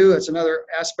item to do. It's another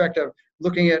aspect of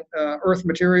looking at earth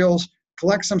materials.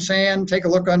 Collect some sand, take a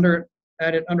look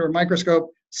at it under a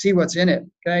microscope, see what's in it,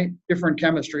 okay? Different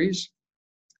chemistries.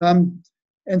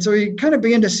 And so you kind of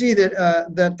begin to see that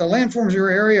that the landforms of your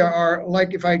area are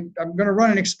like, if I'm going to run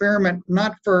an experiment,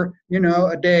 not for,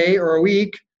 a day or a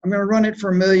week, I'm going to run it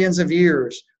for millions of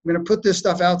years. I'm going to put this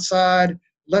stuff outside.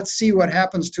 Let's see what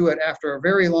happens to it after a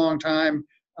very long time.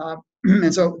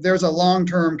 And so there's a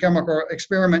long-term chemical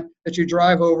experiment that you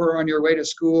drive over on your way to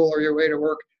school or your way to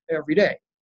work every day.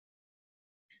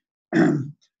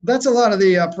 That's a lot of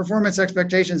the performance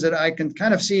expectations that I can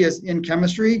kind of see as in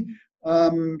chemistry.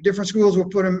 Different schools will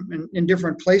put them in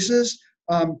different places.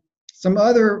 Some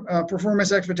other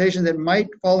performance expectations that might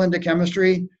fall into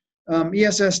chemistry,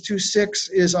 ESS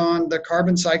 2.6 is on the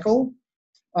carbon cycle.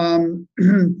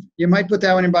 You might put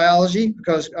that one in biology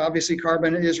because obviously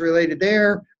carbon is related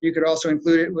there. You could also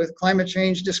include it with climate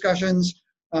change discussions.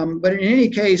 But in any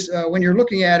case, when you're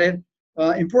looking at it,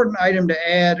 important item to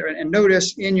add and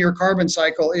notice in your carbon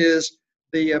cycle is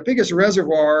the biggest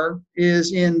reservoir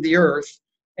is in the earth.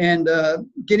 And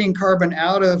getting carbon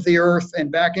out of the earth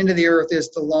and back into the earth is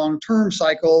the long-term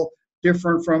cycle,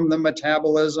 different from the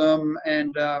metabolism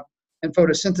and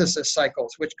photosynthesis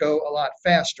cycles, which go a lot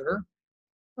faster.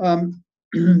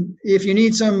 If you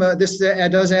need some, this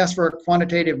does ask for a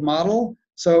quantitative model.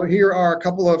 So here are a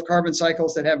couple of carbon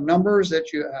cycles that have numbers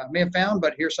that you may have found,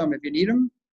 but here's some if you need them.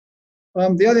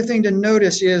 The other thing to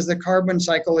notice is the carbon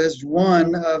cycle is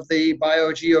one of the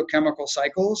biogeochemical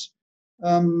cycles.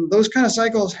 Those kind of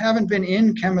cycles haven't been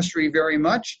in chemistry very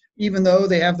much, even though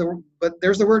they have but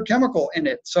there's the word chemical in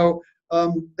it. So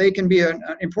they can be an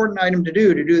important item to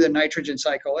do the nitrogen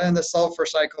cycle and the sulfur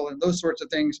cycle and those sorts of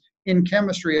things in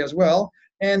chemistry as well.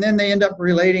 And then they end up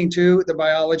relating to the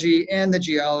biology and the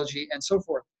geology and so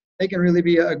forth. They can really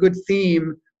be a good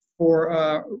theme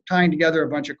for tying together a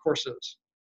bunch of courses.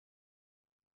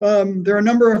 There are a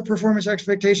number of performance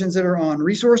expectations that are on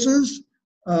resources.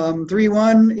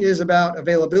 3.1 is about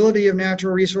availability of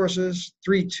natural resources.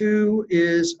 3.2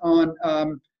 is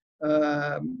on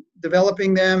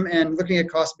developing them and looking at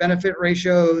cost-benefit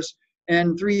ratios.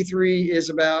 And 3.3 is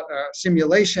about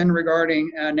simulation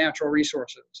regarding natural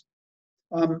resources.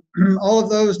 All of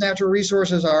those natural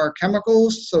resources are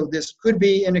chemicals, so this could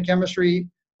be in a chemistry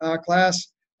class.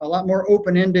 A lot more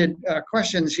open-ended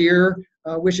questions here,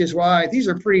 which is why these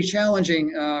are pretty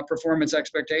challenging performance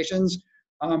expectations.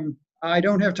 I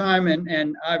don't have time,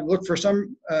 and I've looked for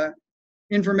some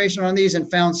information on these and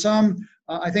found some.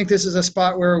 I think this is a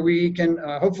spot where we can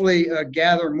hopefully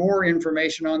gather more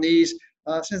information on these,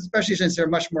 especially since they're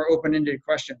much more open-ended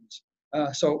questions.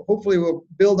 So hopefully we'll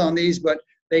build on these, but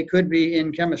they could be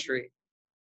in chemistry.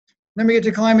 Then we get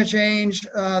to climate change.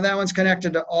 That one's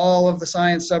connected to all of the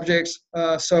science subjects.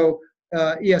 ESS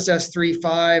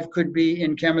 3.5 could be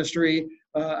in chemistry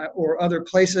or other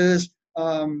places,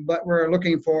 but we're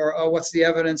looking for what's the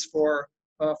evidence for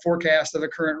forecast of the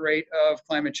current rate of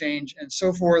climate change and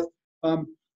so forth. What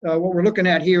we're looking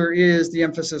at here is the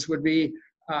emphasis would be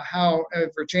how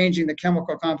if we're changing the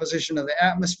chemical composition of the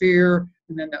atmosphere,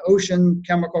 and then the ocean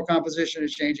chemical composition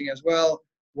is changing as well.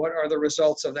 What are the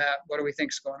results of that? What do we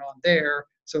think is going on there?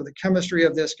 So the chemistry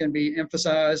of this can be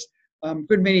emphasized.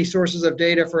 Good many sources of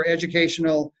data for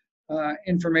educational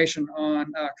information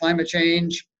on climate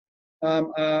change.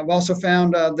 I've also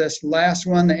found this last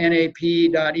one, the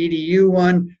nap.edu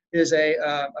one, is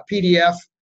a PDF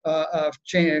of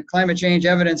climate change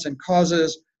evidence and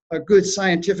causes, a good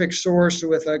scientific source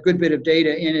with a good bit of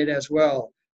data in it as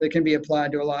well that can be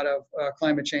applied to a lot of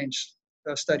climate change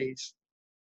studies.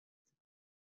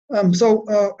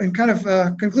 In kind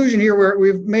of conclusion here,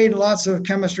 we've made lots of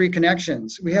chemistry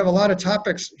connections. We have a lot of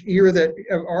topics here that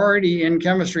are already in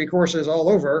chemistry courses all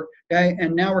over, okay?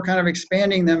 And now we're kind of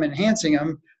expanding them, enhancing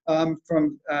them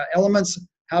from elements.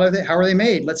 How are they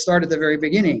made? Let's start at the very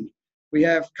beginning. We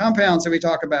have compounds that we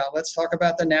talk about. Let's talk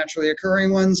about the naturally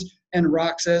occurring ones and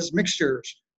rocks as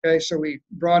mixtures, okay? So we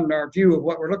broadened our view of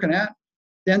what we're looking at.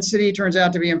 Density turns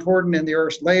out to be important in the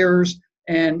Earth's layers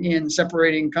and in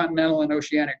separating continental and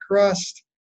oceanic crust.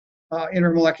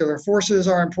 Intermolecular forces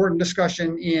are important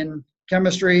discussion in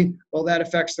chemistry. Well, that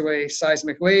affects the way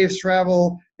seismic waves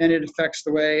travel, and it affects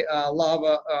the way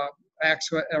lava acts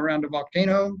around a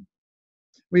volcano.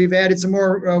 We've added some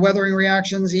more weathering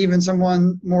reactions, even some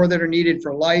more that are needed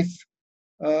for life.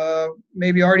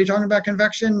 Maybe already talking about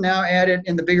convection, now added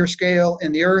in the bigger scale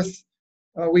in the Earth.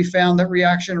 We found that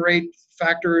reaction rate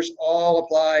factors all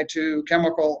apply to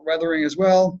chemical weathering as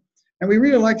well. And we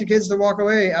really like the kids to walk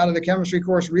away out of the chemistry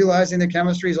course realizing the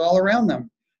chemistry is all around them.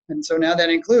 And so now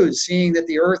that includes seeing that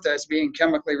the Earth as being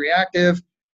chemically reactive,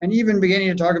 and even beginning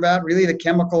to talk about really the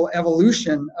chemical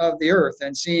evolution of the Earth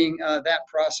and seeing that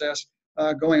process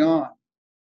going on.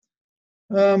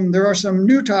 There are some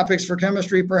new topics for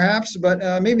chemistry perhaps,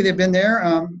 but maybe they've been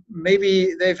there.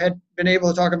 Maybe they've been able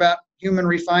to talk about human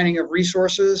refining of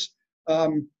resources.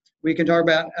 We can talk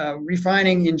about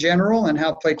refining in general and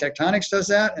how plate tectonics does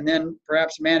that, and then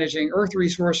perhaps managing Earth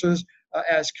resources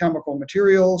as chemical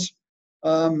materials.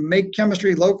 Make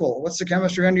chemistry local. What's the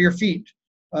chemistry under your feet?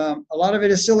 A lot of it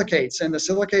is silicates, and the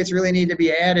silicates really need to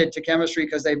be added to chemistry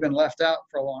because they've been left out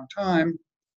for a long time.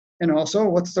 And also,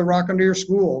 what's the rock under your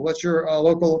school? What's your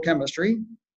local chemistry?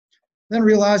 Then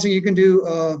realizing you can do,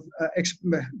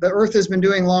 the Earth has been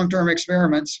doing long-term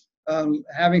experiments,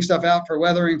 having stuff out for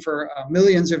weathering for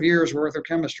millions of years worth of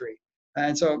chemistry.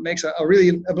 And so it makes a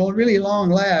really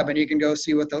long lab, and you can go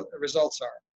see what the results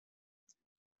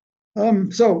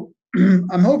are. So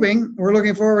I'm hoping, we're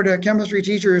looking forward to chemistry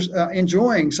teachers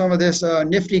enjoying some of this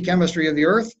nifty chemistry of the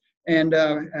Earth and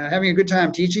having a good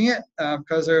time teaching it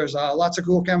because there's lots of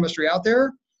cool chemistry out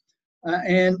there.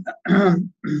 And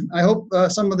I hope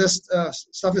some of this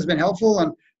stuff has been helpful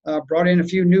and brought in a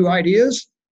few new ideas.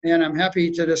 And I'm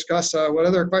happy to discuss what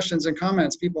other questions and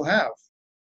comments people have.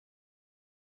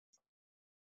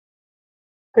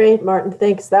 Great, Martin,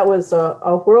 thanks. That was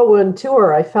a whirlwind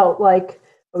tour. I felt like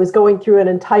I was going through an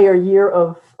entire year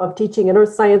of teaching an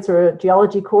earth science or a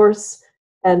geology course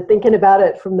and thinking about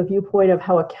it from the viewpoint of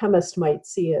how a chemist might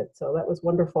see it. So that was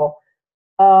wonderful.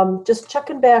 Just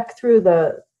checking back through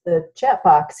the chat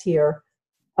box here.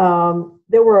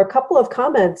 There were a couple of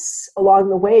comments along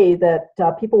the way that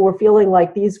people were feeling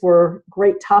like these were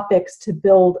great topics to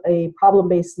build a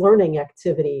problem-based learning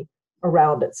activity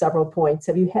around at several points.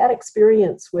 Have you had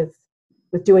experience with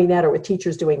doing that or with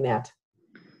teachers doing that?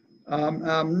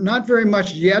 Not very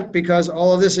much yet, because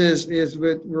all of this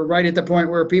we're right at the point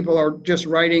where people are just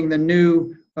writing the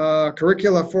new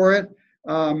curricula for it.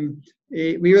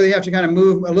 We really have to kind of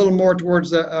move a little more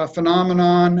towards the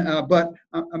phenomenon, but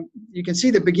you can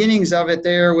see the beginnings of it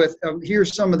there with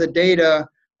here's some of the data,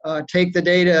 take the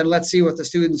data and let's see what the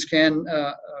students can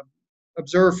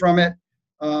observe from it.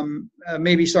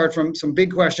 Maybe start from some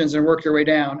big questions and work your way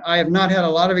down. I have not had a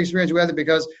lot of experience with it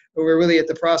because we're really at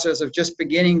the process of just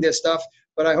beginning this stuff,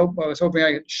 but I was hoping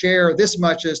I could share this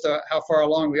much as to how far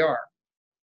along we are.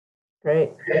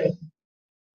 Great.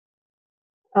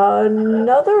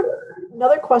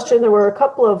 Another question. There were a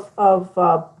couple of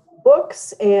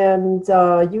books and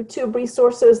YouTube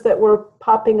resources that were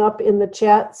popping up in the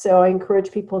chat. So I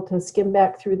encourage people to skim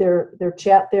back through their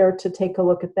chat there to take a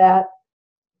look at that.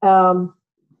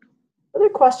 Another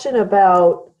question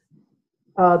about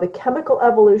the chemical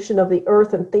evolution of the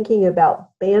Earth and thinking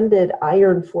about banded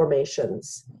iron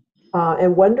formations,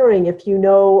 and wondering if you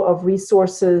know of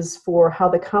resources for how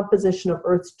the composition of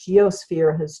Earth's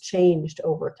geosphere has changed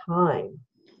over time.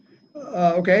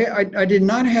 Okay, I did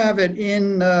not have it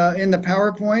in the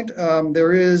PowerPoint.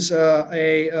 There is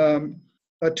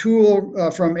a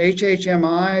tool from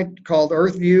HHMI called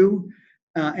EarthView,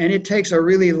 and it takes a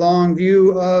really long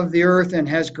view of the Earth and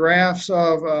has graphs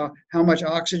of how much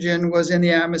oxygen was in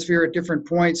the atmosphere at different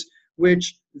points,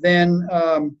 which then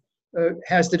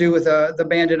has to do with the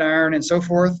banded iron and so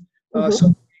forth. So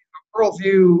a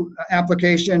worldview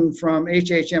application from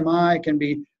HHMI can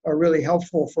be really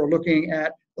helpful for looking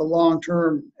at the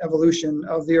long-term evolution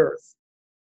of the Earth.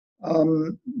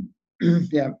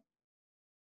 Yeah.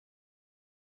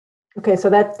 Okay, so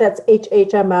that's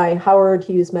HHMI, Howard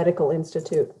Hughes Medical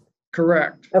Institute.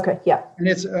 Correct. Okay, yeah. And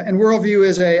Worldview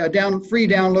is a free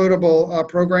downloadable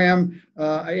program.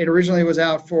 It originally was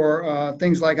out for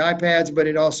things like iPads, but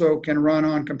it also can run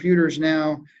on computers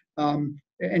now,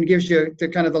 and gives you the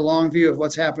kind of the long view of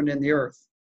what's happened in the Earth.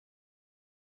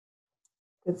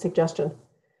 Good suggestion.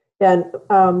 And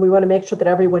we want to make sure that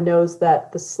everyone knows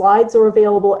that the slides are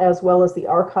available, as well as the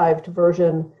archived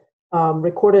version,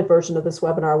 recorded version of this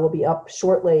webinar will be up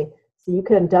shortly. So you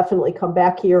can definitely come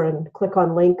back here and click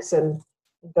on links and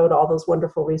go to all those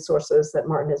wonderful resources that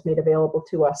Martin has made available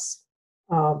to us.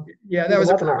 Yeah, that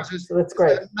was a webinar. So that's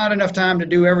great. Not enough time to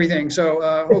do everything. So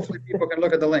hopefully people can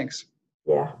look at the links.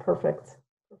 Yeah, perfect.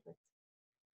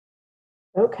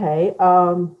 Okay.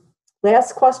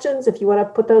 Last questions, if you want to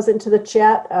put those into the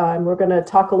chat. We're going to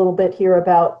talk a little bit here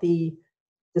about the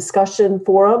discussion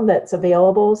forum that's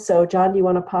available. So John, do you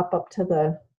want to pop up to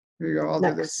the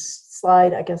next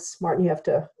slide? I guess, Martin, you have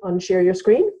to unshare your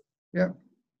screen. Yep.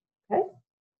 Okay.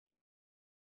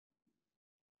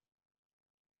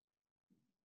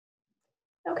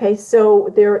 Okay,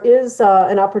 so there is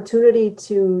an opportunity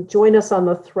to join us on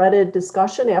the threaded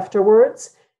discussion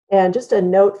afterwards. And just a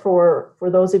note for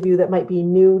those of you that might be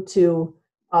new to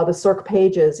the CERC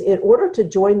pages, in order to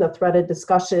join the threaded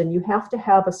discussion, you have to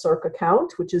have a CERC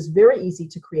account, which is very easy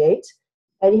to create,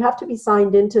 and you have to be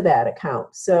signed into that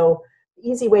account. So the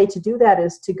easy way to do that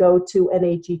is to go to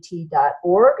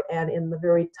nagt.org, and in the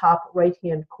very top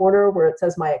right-hand corner where it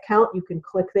says My Account, you can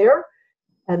click there,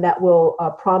 and that will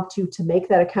prompt you to make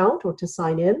that account or to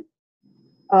sign in.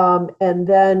 And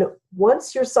then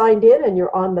once you're signed in and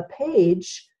you're on the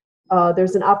page,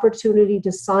 there's an opportunity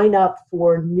to sign up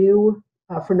for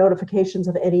for notifications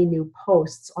of any new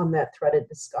posts on that threaded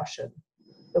discussion.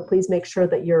 So please make sure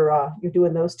that you're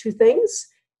doing those two things.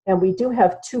 And we do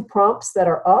have 2 prompts that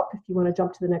are up. If you want to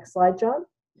jump to the next slide, John.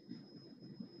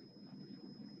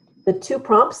 The 2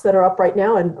 prompts that are up right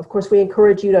now, and of course we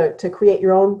encourage you to create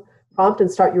your own prompt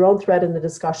and start your own thread in the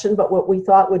discussion. But what we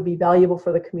thought would be valuable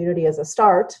for the community as a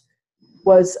start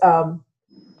was,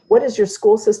 what has your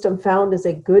school system found as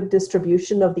a good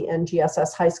distribution of the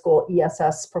NGSS high school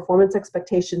ESS performance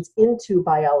expectations into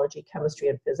biology, chemistry,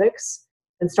 and physics?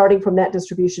 And starting from that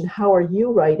distribution, how are you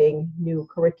writing new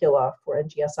curricula for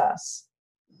NGSS?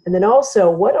 And then also,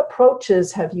 what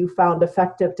approaches have you found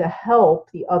effective to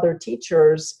help the other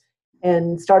teachers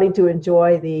and starting to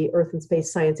enjoy the earth and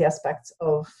space science aspects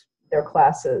of their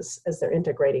classes as they're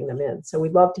integrating them in? So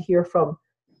we'd love to hear from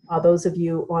those of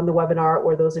you on the webinar,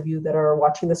 or those of you that are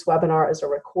watching this webinar as a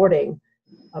recording,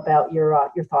 about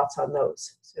your thoughts on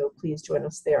those. So please join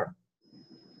us there.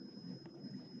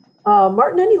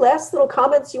 Martin, any last little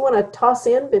comments you want to toss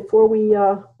in before we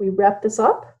wrap this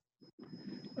up?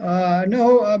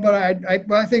 No, but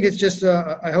I think it's just,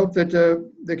 I hope that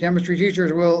the chemistry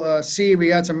teachers will see we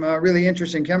got some really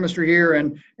interesting chemistry here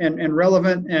and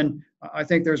relevant, and I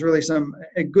think there's really some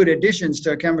good additions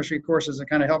to chemistry courses that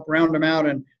kind of help round them out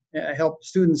and help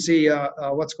students see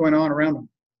what's going on around them.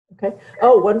 Okay.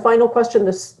 Oh, one final question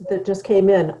that just came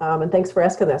in, and thanks for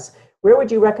asking this. Where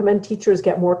would you recommend teachers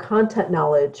get more content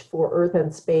knowledge for earth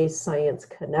and space science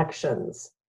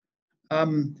connections?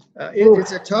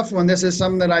 It's a tough one. This is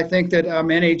something that I think that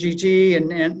NAGT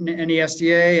and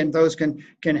NESTA and those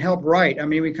can help write. I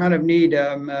mean, we kind of need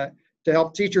to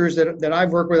help teachers that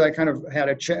I've worked with. I kind of had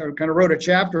wrote a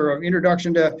chapter of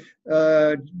Introduction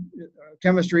to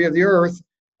Chemistry of the Earth.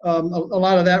 A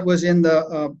lot of that was in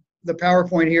the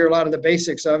PowerPoint here, a lot of the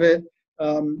basics of it.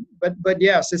 But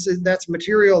yes, that's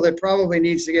material that probably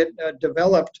needs to get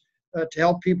developed to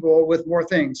help people with more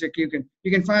things. You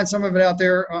can find some of it out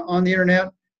there on the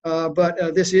internet,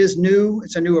 but this is new.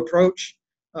 It's a new approach.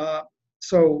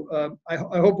 So I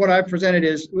hope what I've presented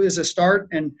is a start,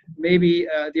 and maybe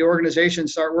the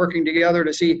organizations start working together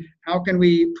to see how can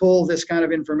we pull this kind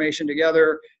of information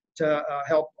together to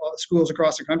help schools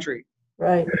across the country.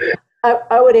 Right.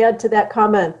 I would add to that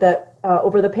comment that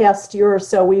over the past year or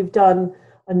so, we've done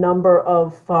a number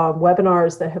of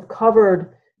webinars that have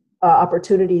covered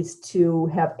opportunities to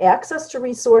have access to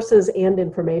resources and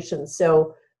information.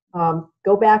 So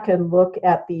go back and look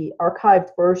at the archived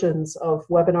versions of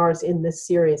webinars in this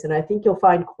series, and I think you'll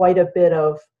find quite a bit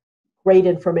of great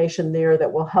information there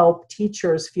that will help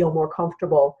teachers feel more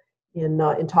comfortable in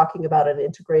talking about and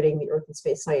integrating the Earth and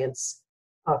space science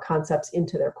concepts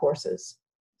into their courses.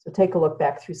 So take a look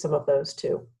back through some of those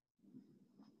too.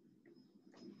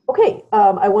 Okay,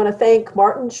 I want to thank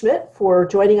Martin Schmidt for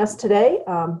joining us today.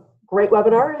 Great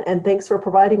webinar, and thanks for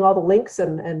providing all the links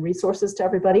and resources to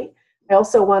everybody. I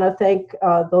also want to thank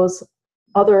those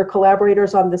other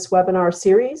collaborators on this webinar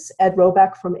series, Ed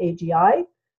Roback from AGI,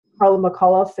 Carla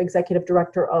McAuliffe, Executive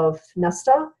Director of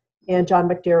NESTA, and John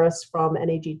McDarris from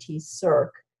NAGT CERC.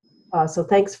 So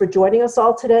thanks for joining us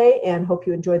all today, and hope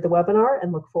you enjoyed the webinar,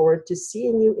 and look forward to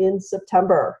seeing you in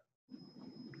September.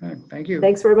 Okay, thank you.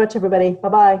 Thanks very much, everybody.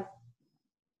 Bye-bye.